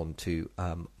nicely on to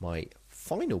my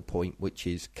final point, which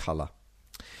is colour.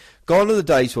 Gone are the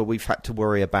days where we've had to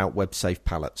worry about web-safe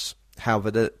palettes.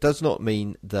 However, that does not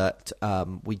mean that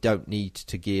we don't need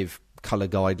to give colour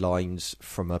guidelines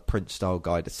from a print style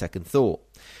guide a second thought.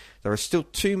 There are still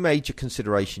two major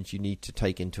considerations you need to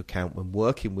take into account when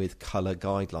working with colour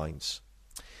guidelines.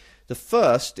 The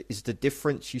first is the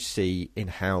difference you see in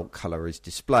how colour is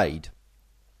displayed.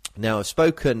 Now, I've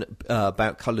spoken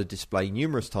about colour display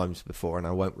numerous times before, and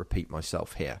I won't repeat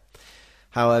myself here.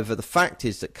 However, the fact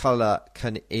is that colour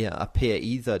can appear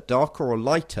either darker or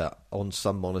lighter on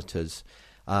some monitors,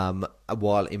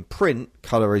 while in print,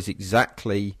 colour is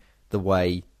exactly the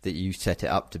way that you set it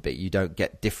up to be. You don't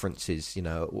get differences. You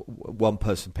know, one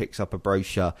person picks up a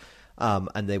brochure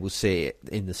and they will see it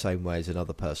in the same way as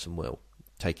another person will,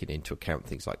 taking into account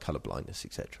things like colour blindness,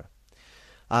 etc.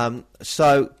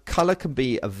 So colour can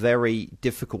be a very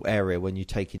difficult area when you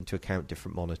take into account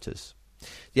different monitors.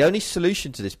 The only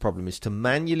solution to this problem is to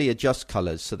manually adjust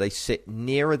colours so they sit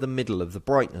nearer the middle of the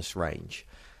brightness range.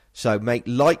 So make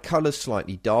light colours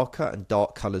slightly darker and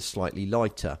dark colours slightly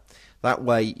lighter. That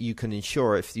way you can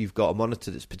ensure if you've got a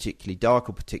monitor that's particularly dark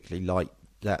or particularly light,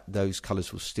 that those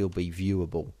colours will still be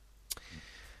viewable.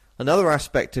 Another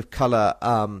aspect of colour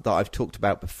that I've talked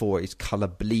about before is colour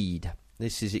bleed.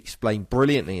 This is explained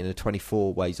brilliantly in a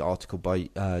 24 Ways article by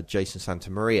Jason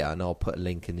Santamaria, and I'll put a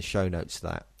link in the show notes to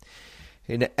that.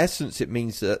 In essence, it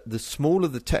means that the smaller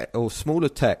the text,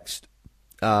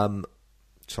 In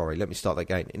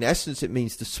essence, it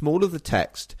means the smaller the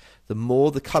text, the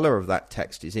more the colour of that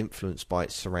text is influenced by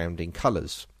its surrounding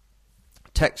colours.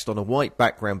 Text on a white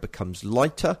background becomes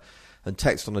lighter, and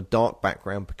text on a dark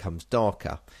background becomes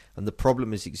darker, and the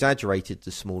problem is exaggerated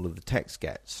the smaller the text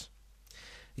gets.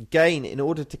 Again, in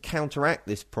order to counteract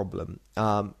this problem,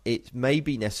 it may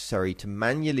be necessary to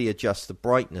manually adjust the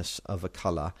brightness of a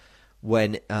colour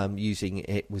when using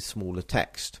it with smaller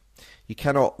text. You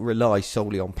cannot rely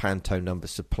solely on Pantone numbers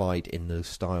supplied in the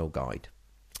style guide.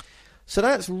 So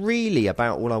that's really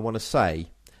about all I want to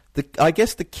say. I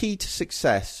guess the key to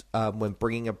success when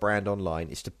bringing a brand online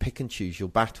is to pick and choose your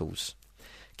battles.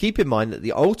 Keep in mind that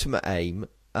the ultimate aim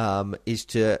is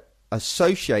to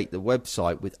associate the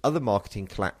website with other marketing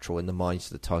collateral in the minds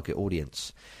of the target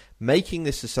audience. Making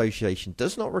this association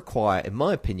does not require, in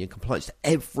my opinion, compliance to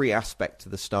every aspect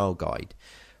of the style guide.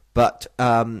 But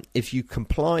if you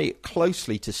comply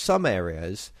closely to some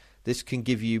areas, this can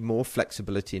give you more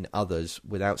flexibility in others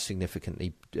without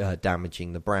significantly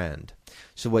damaging the brand.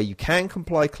 So where you can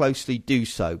comply closely, do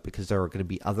so, because there are going to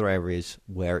be other areas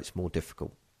where it's more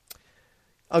difficult.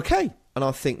 Okay, and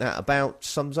I think that about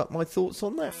sums up my thoughts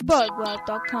on that.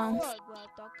 Boagworld.com.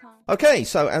 Okay,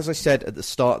 so as I said at the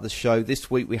start of the show, this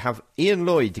week we have Ian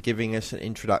Lloyd giving us an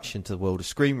introduction to the world of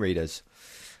screen readers.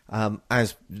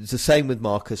 As the same with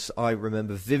Marcus, I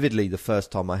remember vividly the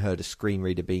first time I heard a screen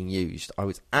reader being used. I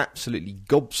was absolutely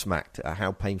gobsmacked at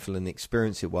how painful an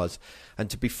experience it was. And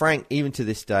to be frank, even to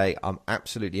this day, I'm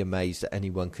absolutely amazed that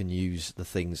anyone can use the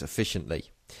things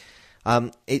efficiently.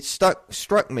 It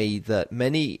struck me that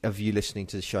many of you listening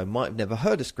to the show might have never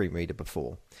heard a screen reader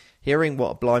before. Hearing what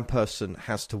a blind person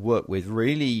has to work with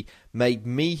really made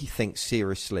me think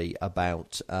seriously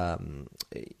about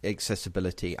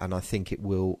accessibility, and I think it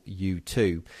will you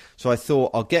too. So I thought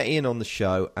I'll get Ian on the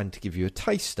show and to give you a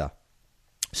taster.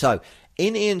 So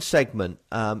in Ian's segment,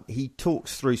 he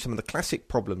talks through some of the classic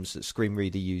problems that screen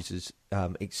reader users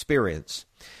experience.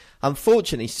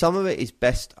 Unfortunately, some of it is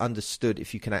best understood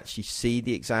if you can actually see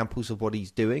the examples of what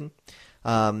he's doing.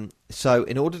 So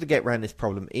in order to get around this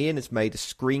problem, Ian has made a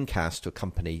screencast to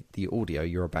accompany the audio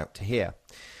you're about to hear.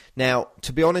 Now,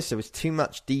 to be honest, there was too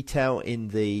much detail in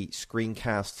the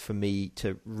screencast for me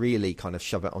to really kind of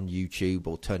shove it on YouTube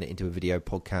or turn it into a video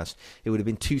podcast. It would have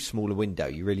been too small a window.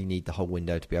 You really need the whole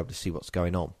window to be able to see what's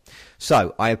going on.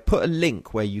 So I have put a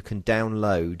link where you can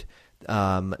download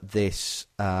this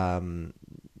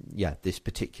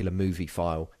particular movie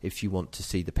file if you want to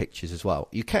see the pictures as well.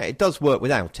 You can. It does work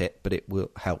without it, but it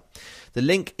will help. The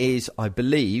link is, I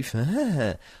believe,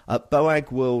 at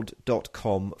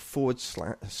boagworld.com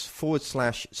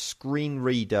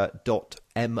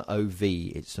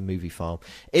 /screenreader.mov. It's a movie file.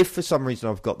 If for some reason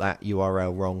I've got that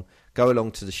URL wrong, go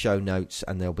along to the show notes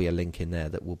and there'll be a link in there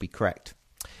that will be correct.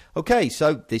 Okay,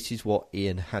 so this is what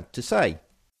Ian had to say.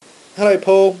 Hello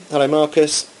Paul, hello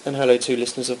Marcus, and hello to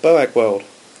listeners of Boagworld.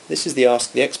 This is the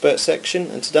Ask the Expert section,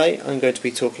 and today I'm going to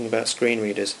be talking about screen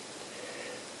readers.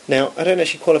 Now, I don't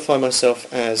actually qualify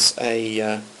myself as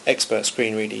a expert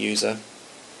screen reader user,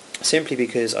 simply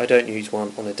because I don't use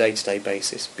one on a day-to-day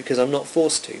basis, because I'm not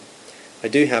forced to. I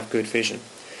do have good vision.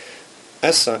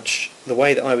 As such, the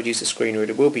way that I would use a screen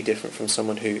reader will be different from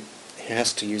someone who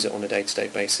has to use it on a day-to-day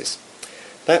basis.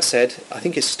 That said, I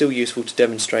think it's still useful to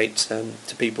demonstrate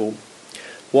to people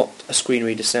what a screen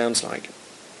reader sounds like.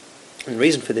 And the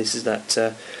reason for this is that,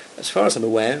 as far as I'm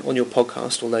aware, on your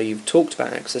podcast, although you've talked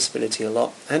about accessibility a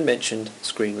lot and mentioned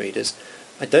screen readers,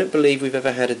 I don't believe we've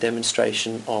ever had a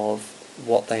demonstration of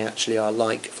what they actually are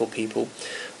like for people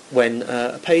when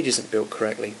a page isn't built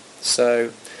correctly.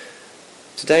 So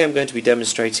today I'm going to be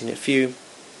demonstrating a few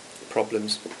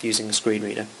problems using a screen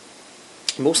reader.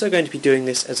 I'm also going to be doing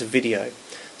this as a video,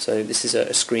 so this is a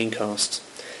screencast,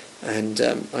 and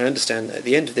I understand that at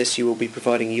the end of this you will be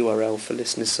providing a URL for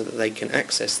listeners so that they can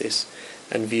access this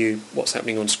and view what's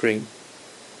happening on screen.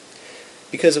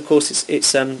 Because of course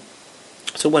it's all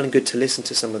well and good to listen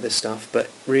to some of this stuff, but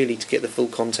really to get the full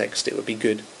context it would be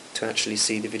good to actually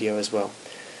see the video as well.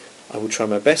 I will try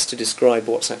my best to describe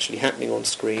what's actually happening on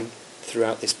screen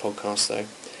throughout this podcast though.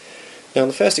 Now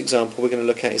the first example we're going to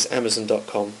look at is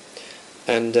Amazon.com,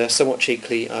 and somewhat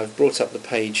cheekily I've brought up the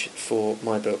page for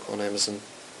my book on Amazon,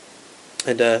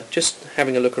 and just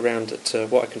having a look around at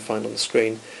what I can find on the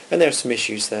screen, and there are some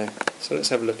issues there, so let's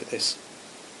have a look at this.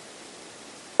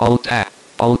 Alt tab,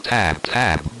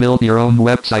 build your own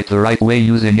website the right way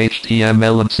using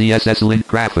HTML and CSS link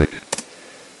graphic.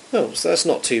 Oh, so that's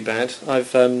not too bad.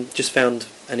 I've just found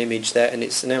an image there and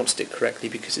it's announced it correctly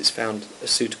because it's found a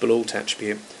suitable alt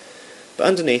attribute. But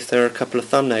underneath there are a couple of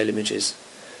thumbnail images,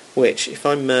 which if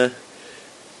I want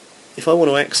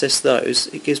to access those,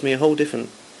 it gives me a whole different,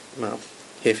 well,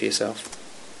 here for yourself.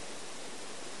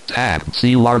 Tab,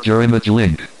 see larger image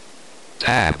link.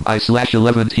 Tab,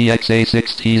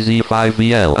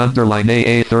 I/11TXA6TZ5VL underline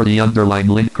AA30 underline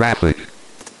link graphic.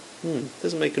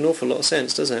 Doesn't make an awful lot of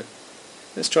sense, does it?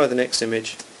 Let's try the next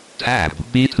image. Tab,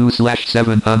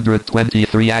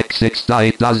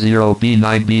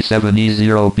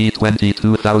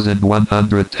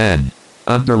 B2/723X6.D0B9B7E0B22110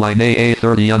 underline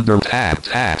AA30 under tab.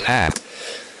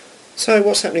 So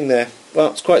what's happening there?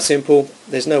 Well, it's quite simple.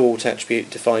 There's no alt attribute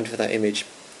defined for that image,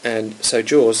 and so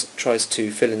JAWS tries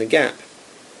to fill in the gap.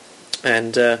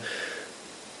 And I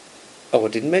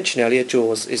didn't mention earlier,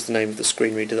 JAWS is the name of the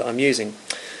screen reader that I'm using.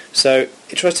 So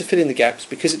it tries to fill in the gaps.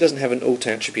 Because it doesn't have an alt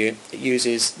attribute, it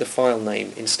uses the file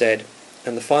name instead,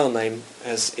 and the file name,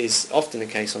 as is often the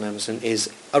case on Amazon, is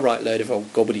a right load of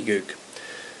old gobbledygook.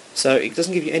 So it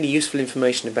doesn't give you any useful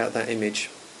information about that image.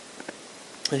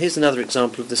 And here's another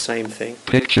example of the same thing.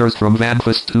 Pictures from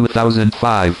Vanfast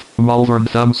 2005. Malvern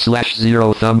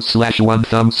thumb/0 thumb/1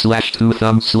 thumb/2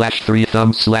 thumb/3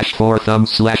 thumb/4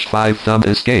 thumb/5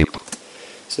 escape.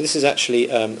 So this is actually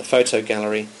a photo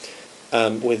gallery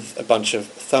with a bunch of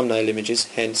thumbnail images,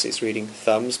 hence it's reading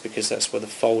thumbs because that's where the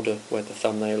folder where the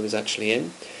thumbnail is actually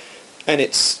in, and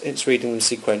it's reading them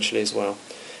sequentially as well.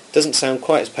 It doesn't sound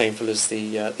quite as painful as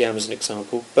the Amazon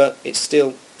example, but it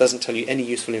still doesn't tell you any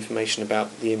useful information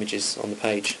about the images on the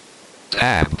page.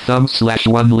 Tab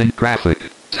thumb/1 link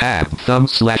graphic. Tab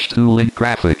thumb/2 link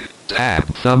graphic.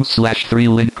 Tab thumb/3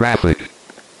 link graphic.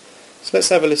 So let's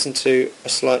have a listen to a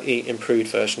slightly improved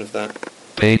version of that.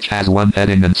 Page has one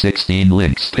heading and 16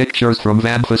 links. Pictures from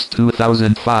Vanfast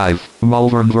 2005.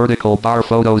 Malvern vertical bar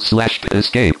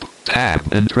photos/escape.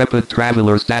 Tab intrepid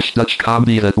travelers Dutch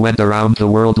comedy that went around the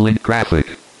world link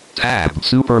graphic. Tab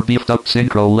super beefed up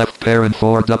synchro left parent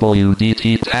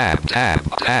 4WDT. Tab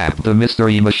the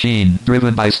mystery machine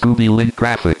driven by Scooby link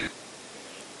graphic.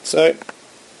 So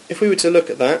if we were to look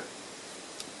at that,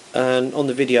 and on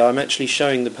the video I'm actually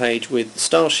showing the page with the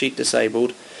style sheet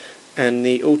disabled and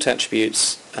the alt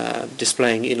attributes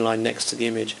displaying inline next to the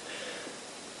image.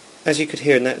 As you could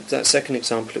hear in that second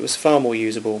example, it was far more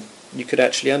usable. You could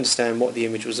actually understand what the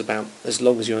image was about as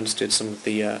long as you understood some of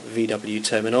the VW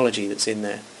terminology that's in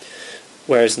there.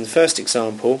 Whereas in the first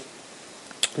example,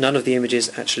 none of the images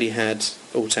actually had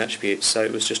alt attributes, so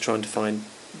it was just trying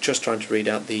to read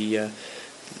out the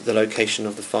location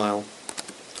of the file.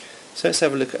 So let's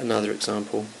have a look at another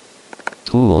example.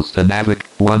 Tools to navigate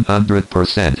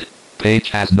 100%. Page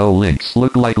has no links.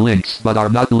 Look like links, but are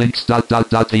not links. ...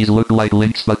 These look like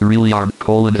links, but really aren't.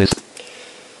 This.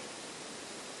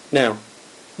 Now,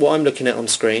 what I'm looking at on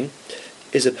screen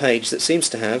is a page that seems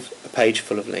to have a page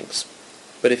full of links.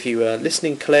 But if you are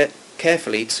listening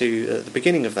carefully to the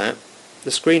beginning of that,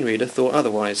 the screen reader thought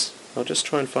otherwise. I'll just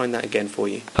try and find that again for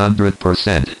you.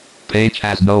 100%. Page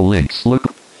has no links.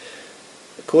 Look.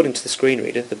 According to the screen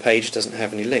reader, the page doesn't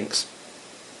have any links.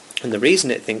 And the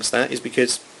reason it thinks that is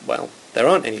because, well, there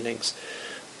aren't any links.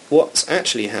 What's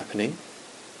actually happening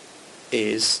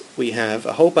is we have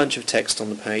a whole bunch of text on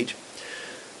the page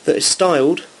that is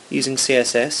styled using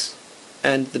CSS,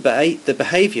 and the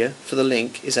behaviour for the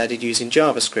link is added using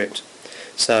JavaScript.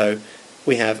 So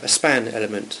we have a span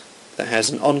element that has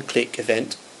an on-click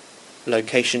event,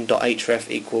 location.href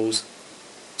equals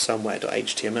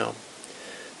somewhere.html,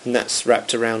 and that's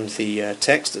wrapped around the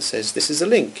text that says this is a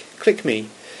link, click me.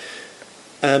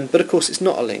 But of course it's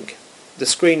not a link. The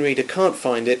screen reader can't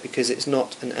find it because it's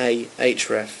not an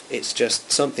href, it's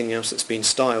just something else that's been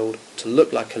styled to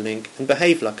look like a link and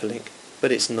behave like a link,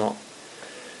 but it's not.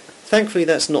 Thankfully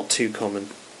that's not too common,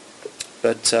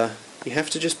 but you have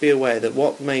to just be aware that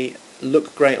what may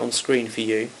look great on screen for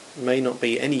you may not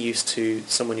be any use to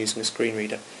someone using a screen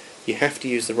reader. You have to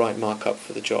use the right markup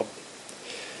for the job.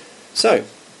 So,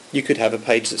 you could have a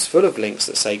page that's full of links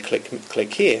that say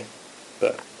click here,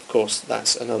 but of course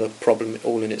that's another problem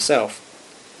all in itself.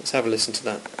 Let's have a listen to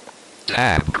that.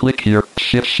 Tab, click here,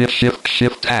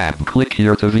 shift, tab, click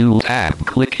here to view, tab,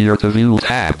 click here to view,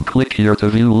 tab, click here to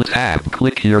view, tab,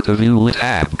 click here to view,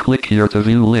 tab, click here to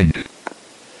view link.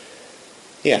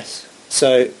 Yes,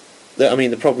 so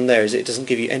the problem there is it doesn't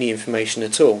give you any information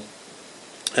at all.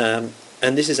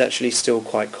 And this is actually still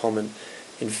quite common.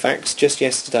 In fact, just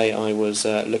yesterday I was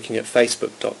looking at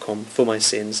Facebook.com for my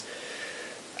sins,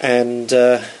 and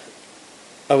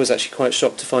I was actually quite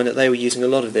shocked to find that they were using a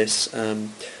lot of this,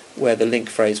 where the link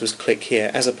phrase was click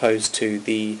here, as opposed to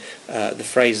the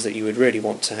phrase that you would really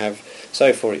want to have.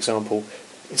 So, for example,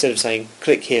 instead of saying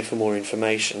click here for more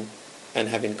information and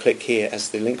having click here as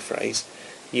the link phrase,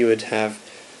 you would have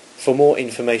for more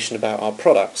information about our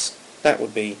products. That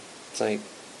would be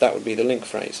the link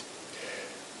phrase.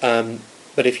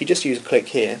 But if you just use click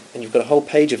here and you've got a whole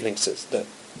page of links that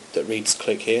reads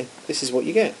click here, this is what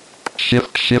you get.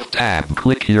 Shift tab,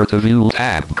 click here to view,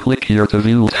 tab, click here to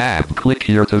view, tab, click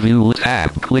here to view,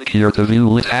 tab, click here to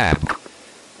view, tab.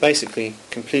 Basically,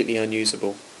 completely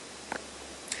unusable.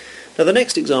 Now the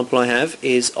next example I have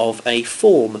is of a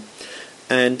form,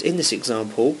 and in this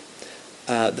example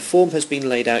the form has been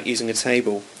laid out using a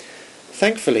table.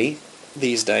 Thankfully,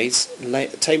 these days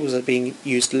tables are being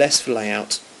used less for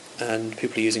layout, and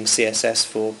people are using CSS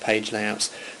for page layouts.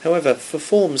 However, for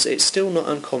forms it's still not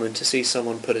uncommon to see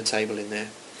someone put a table in there.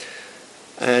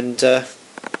 And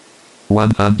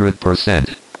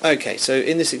 100%. Okay, so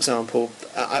in this example,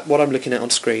 what I'm looking at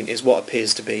on screen is what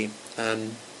appears to be 4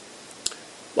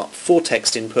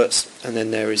 text inputs, and then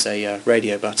there is a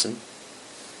radio button.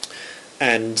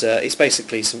 And it's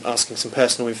basically asking some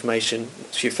personal information.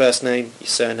 It's your first name, your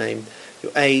surname,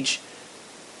 your age,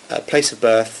 place of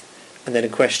birth, and then a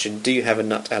question: do you have a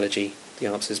nut allergy? The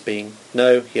answers being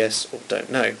no, yes, or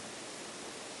don't know.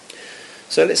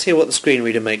 So let's hear what the screen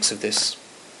reader makes of this.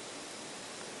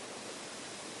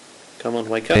 Come on,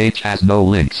 wake up. Page has no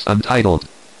links. Untitled.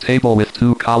 Table with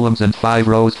 2 columns and 5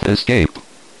 rows. Escape.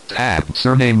 Tab.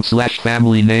 Surname /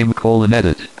 family name :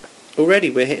 edit.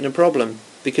 Already we're hitting a problem,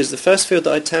 because the first field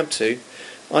that I tabbed to,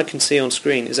 I can see on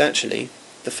screen, is actually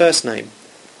the first name,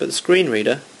 but the screen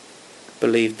reader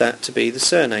believed that to be the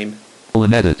surname.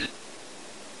 Edit.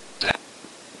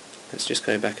 Let's just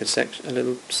go back a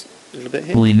little bit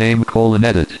here. Family name :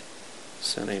 edit.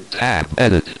 Surname. Tab.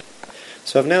 Edit.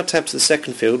 So I've now tabbed to the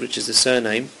second field, which is the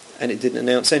surname, and it didn't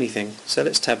announce anything. So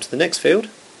let's tab to the next field.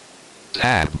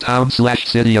 Tab. Town /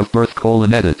 city of birth :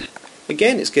 edit.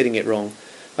 Again, it's getting it wrong.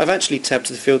 I've actually tabbed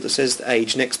to the field that says the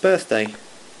age next birthday.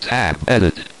 Tab.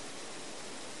 Edit.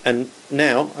 And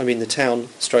now I'm in the town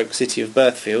 / city of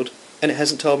birth field, and it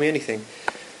hasn't told me anything.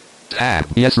 Tab.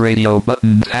 Yes radio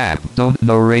button. Tab. Don't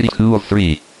know radio 2 of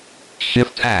 3.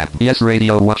 Shift tab. Yes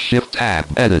radio 1. Shift tab.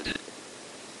 Edit.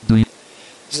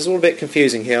 This is all a bit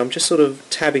confusing here. I'm just sort of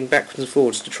tabbing backwards and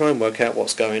forwards to try and work out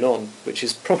what's going on, which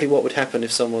is probably what would happen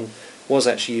if someone was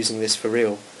actually using this for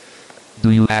real. Do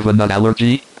you have a nut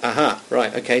allergy? Aha,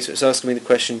 right, okay, so it's asking me the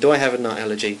question, do I have a nut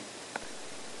allergy?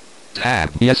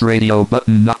 Tab. Yes radio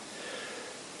button. Nut.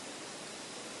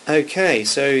 Okay,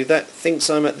 so that thinks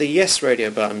I'm at the yes radio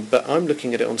button, but I'm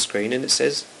looking at it on screen and it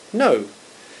says no.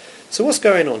 So what's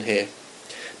going on here?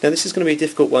 Now this is going to be a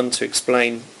difficult one to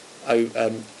explain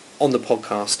on the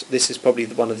podcast. This is probably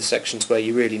one of the sections where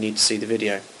you really need to see the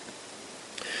video.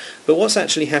 But what's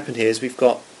actually happened here is we've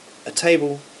got a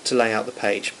table to lay out the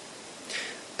page,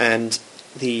 and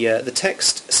the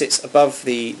text sits above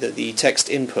the text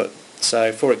input.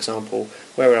 So for example,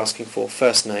 where we're asking for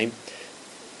first name,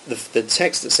 the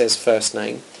text that says first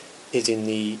name is in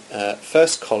the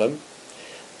first column,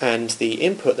 and the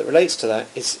input that relates to that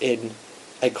is in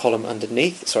a column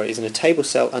underneath, is in a table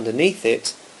cell underneath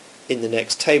it in the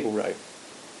next table row.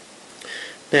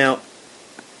 Now,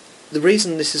 the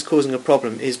reason this is causing a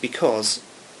problem is because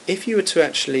if you were to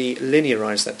actually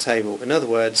linearize that table, in other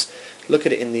words, look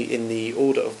at it in the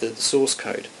order of the source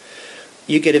code,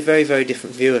 you get a very, very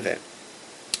different view of it.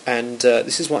 And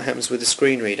this is what happens with the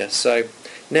screen reader. So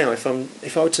now if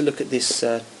I were to look at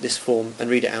this form and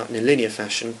read it out in a linear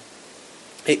fashion,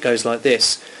 it goes like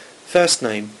this: first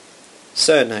name,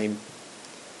 surname,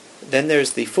 then there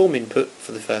is the form input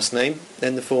for the first name,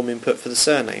 then the form input for the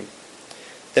surname,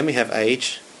 then we have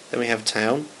age, then we have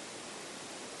town,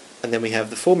 and then we have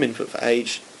the form input for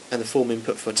age and the form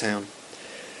input for town,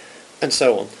 and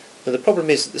so on. Now the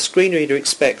problem is that the screen reader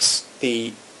expects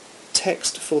the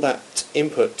text for that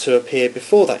input to appear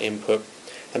before that input,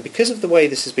 and because of the way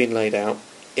this has been laid out,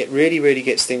 it really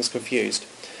gets things confused.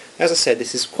 As I said,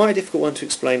 this is quite a difficult one to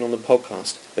explain on the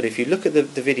podcast, but if you look at the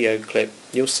video clip,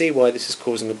 you'll see why this is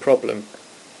causing a problem.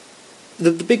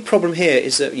 The big problem here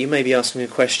is that you may be asking a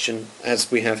question, as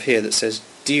we have here, that says,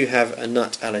 do you have a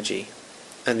nut allergy?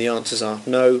 And the answers are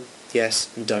no,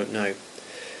 yes, and don't know.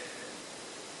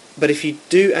 But if you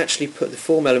do actually put the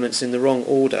form elements in the wrong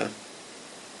order,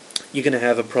 you're going to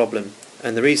have a problem.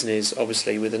 And the reason is,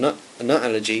 obviously, with a nut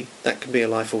allergy, that can be a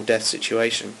life or death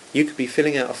situation. You could be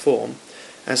filling out a form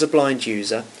as a blind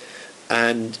user,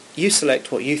 and you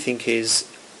select what you think is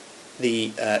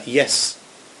the yes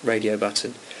radio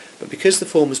button, but because the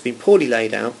form has been poorly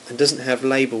laid out and doesn't have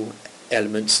label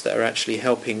elements that are actually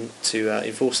helping to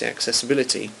enforce the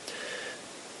accessibility,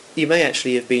 you may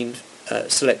actually have been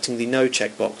selecting the no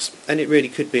checkbox, and it really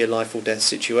could be a life or death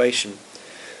situation.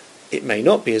 It may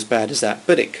not be as bad as that,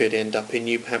 but it could end up in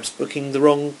you perhaps booking the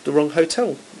wrong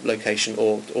hotel location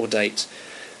or date.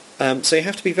 So you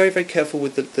have to be very, very careful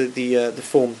with the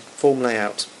form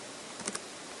layout.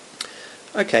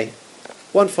 Okay,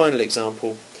 one final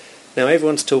example. Now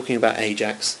everyone's talking about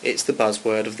Ajax. It's the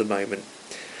buzzword of the moment.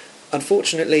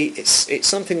 Unfortunately, it's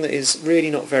something that is really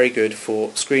not very good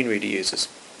for screen reader users.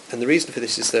 And the reason for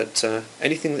this is that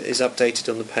anything that is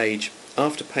updated on the page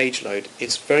after page load,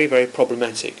 it's very, very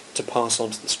problematic to pass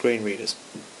on to the screen readers.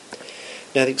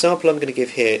 Now the example I'm going to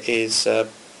give here is a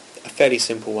fairly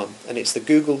simple one, and it's the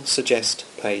Google Suggest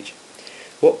page.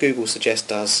 What Google Suggest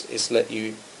does is let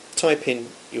you type in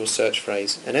your search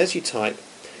phrase, and as you type,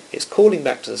 it's calling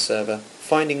back to the server,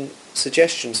 finding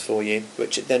suggestions for you,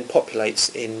 which it then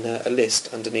populates in a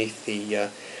list underneath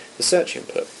the search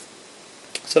input.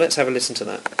 So let's have a listen to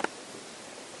that.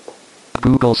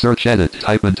 Google search edit,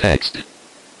 type in text.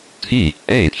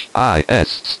 THIS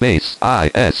space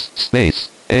IS space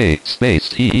A space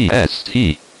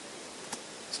TEST.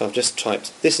 So I've just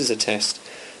typed, this is a test,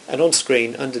 and on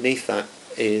screen underneath that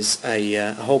is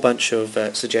a whole bunch of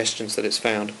suggestions that it's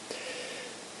found.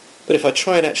 But if I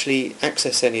try and actually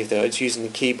access any of those using the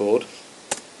keyboard,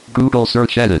 Google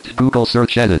search edit,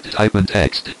 type in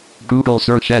text. Google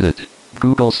search edit,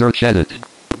 Google search edit,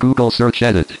 Google search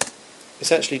edit.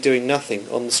 It's actually doing nothing.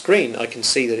 On the screen I can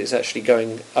see that it's actually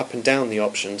going up and down the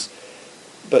options,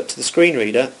 but to the screen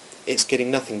reader it's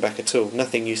getting nothing back at all,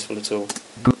 nothing useful at all.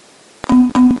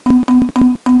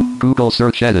 Google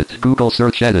search edit,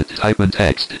 type in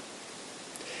text.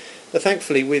 But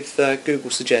thankfully with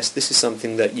Google Suggest, this is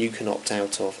something that you can opt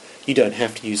out of. You don't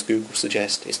have to use Google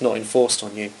Suggest, it's not enforced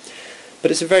on you.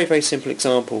 But it's a very, very simple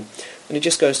example, and it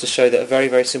just goes to show that a very,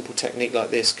 very simple technique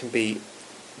like this can be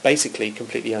basically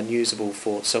completely unusable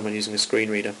for someone using a screen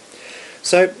reader.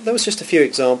 So that was just a few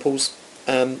examples.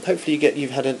 Hopefully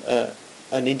you've had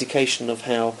an indication of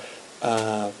how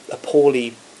a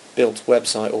poorly built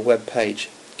website or web page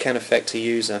can affect a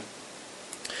user.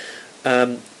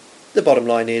 The bottom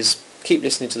line is, keep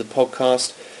listening to the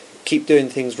podcast, keep doing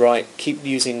things right, keep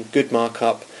using good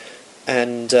markup,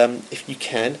 and if you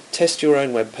can, test your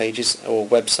own web pages or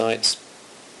websites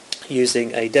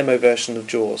using a demo version of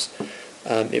JAWS.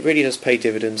 It really does pay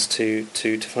dividends to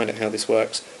find out how this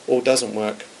works or doesn't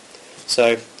work.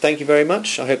 So thank you very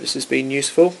much. I hope this has been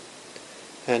useful,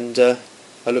 and I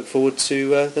look forward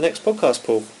to the next podcast,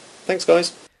 Paul. Thanks,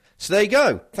 guys. So there you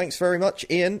go. Thanks very much,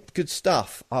 Ian. Good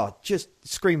stuff. Just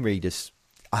screen readers.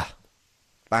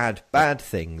 Bad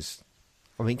things.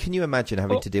 I mean, can you imagine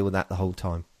having to deal with that the whole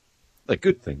time? They're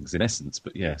good things in essence,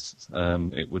 but yes,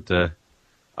 it would.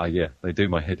 Yeah, they do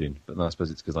my head in, but I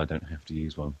suppose it's because I don't have to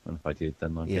use one, and if I did,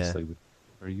 then I guess they would be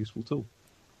a very useful tool.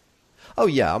 Oh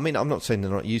yeah, I mean, I'm not saying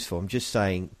they're not useful. I'm just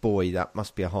saying, boy, that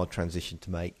must be a hard transition to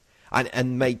make,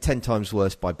 and made 10 times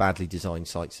worse by badly designed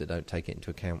sites that don't take it into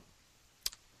account.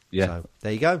 Yeah. So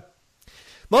there you go.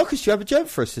 Marcus, do you have a joke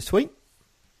for us this week?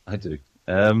 I do.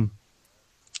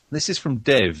 This is from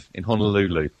Dev in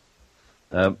Honolulu.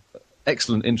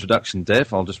 Excellent introduction,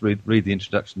 Dev. I'll just read the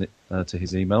introduction to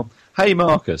his email. Hey,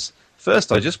 Marcus.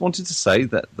 First, I just wanted to say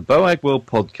that the Boagworld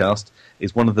podcast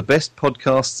is one of the best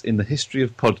podcasts in the history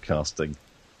of podcasting.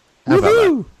 How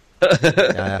about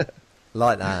that? Yeah,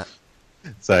 like that.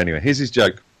 So anyway, here's his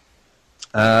joke.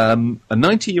 A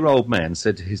 90-year-old man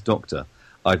said to his doctor,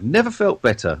 I've never felt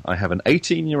better. I have an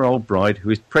 18-year-old bride who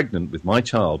is pregnant with my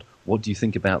child. What do you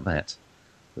think about that?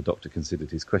 The doctor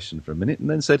considered his question for a minute and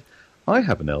then said, I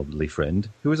have an elderly friend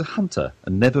who is a hunter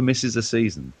and never misses a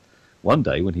season. One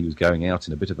day, when he was going out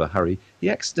in a bit of a hurry, he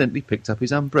accidentally picked up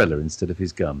his umbrella instead of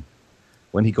his gun.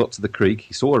 When he got to the creek,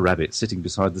 he saw a rabbit sitting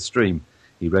beside the stream.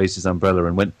 He raised his umbrella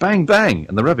and went bang, bang,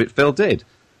 and the rabbit fell dead.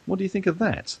 What do you think of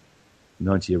that? The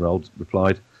 90-year-old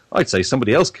replied, I'd say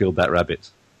somebody else killed that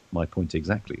rabbit. My point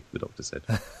exactly, the doctor said.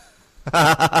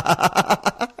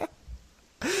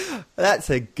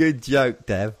 That's a good joke,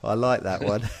 Dev. I like that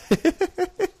one.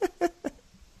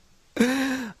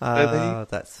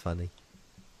 That's funny.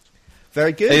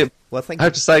 Very good. Ian, well, thank I you.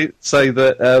 have to say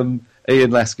that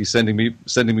Ian Lasky's sending me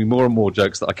more and more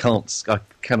jokes that I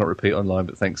cannot repeat online.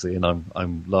 But thanks, Ian.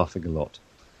 I'm laughing a lot.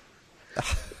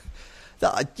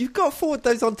 You've got to forward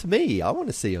those on to me. I want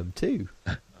to see them too.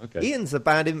 Okay. Ian's a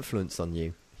bad influence on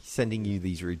you. He's sending you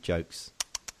these rude jokes.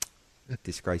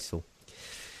 Disgraceful.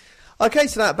 Okay,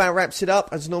 so that about wraps it up.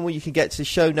 As normal, you can get to the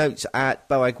show notes at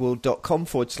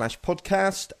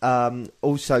boagworld.com/podcast.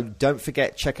 Also, don't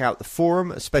forget, check out the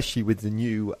forum, especially with the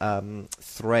new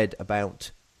thread about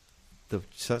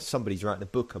somebody's writing a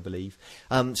book, I believe.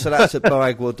 So that's at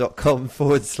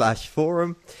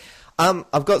boagworld.com/forum.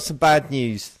 I've got some bad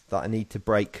news that I need to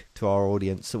break to our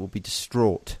audience that will be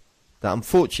distraught. That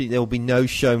unfortunately there will be no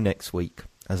show next week,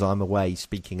 as I'm away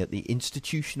speaking at the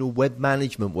Institutional Web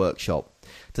Management Workshop.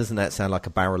 Doesn't that sound like a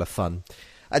barrel of fun?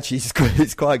 Actually,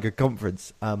 it's quite a good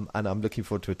conference, and I'm looking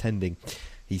forward to attending,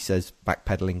 he says,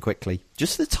 backpedaling quickly.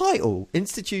 Just the title,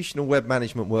 Institutional Web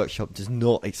Management Workshop, does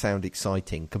not sound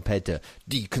exciting compared to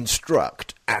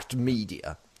Deconstruct at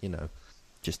Media. You know,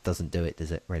 just doesn't do it,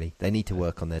 does it, really? They need to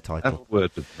work on their title. Have a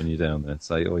word with them when you're down there.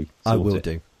 Say, oi, I will it.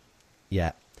 do.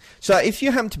 Yeah. So if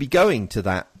you happen to be going to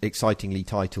that excitingly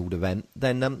titled event,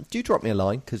 then do drop me a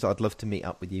line, because I'd love to meet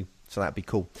up with you. So that'd be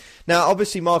cool. Now,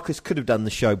 obviously, Marcus could have done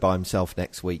the show by himself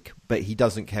next week, but he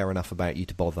doesn't care enough about you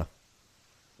to bother.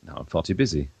 No, I'm far too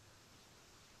busy.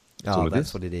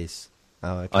 That's what it is.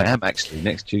 Oh, okay. I am actually.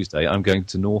 Next Tuesday, I'm going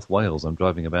to North Wales. I'm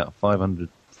driving about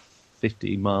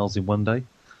 550 miles in one day,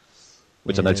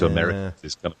 which I know to America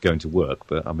is kind of going to work,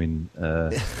 but I mean,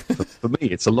 for me,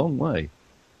 it's a long way.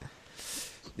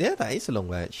 Yeah, that is a long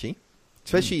way, actually.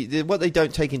 Especially, what they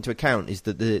don't take into account is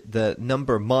that the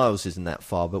number of miles isn't that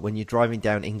far, but when you're driving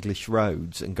down English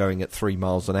roads and going at 3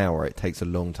 miles an hour, it takes a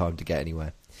long time to get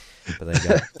anywhere. But there you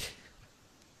go.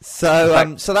 So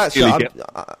that's... Sorry, the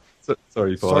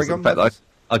fact that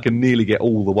I can nearly get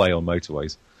all the way on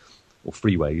motorways or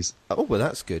freeways. Oh, well,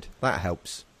 that's good. That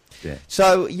helps. Yeah.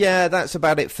 So, yeah, that's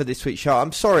about it for this week's show.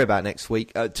 I'm sorry about next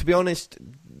week. To be honest,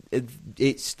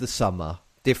 it's the summer.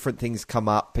 Different things come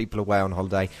up. People are away on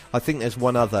holiday. I think there's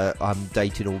one other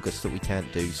date in August that we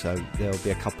can't do, so there'll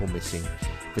be a couple missing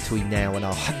between now and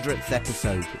our 100th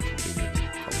episode, which will be in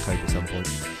October at some point.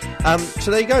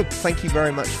 So there you go. Thank you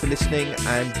very much for listening,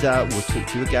 and we'll talk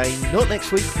to you again, not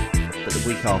next week, but the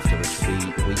week after, which will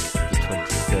be the week of the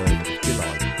 23rd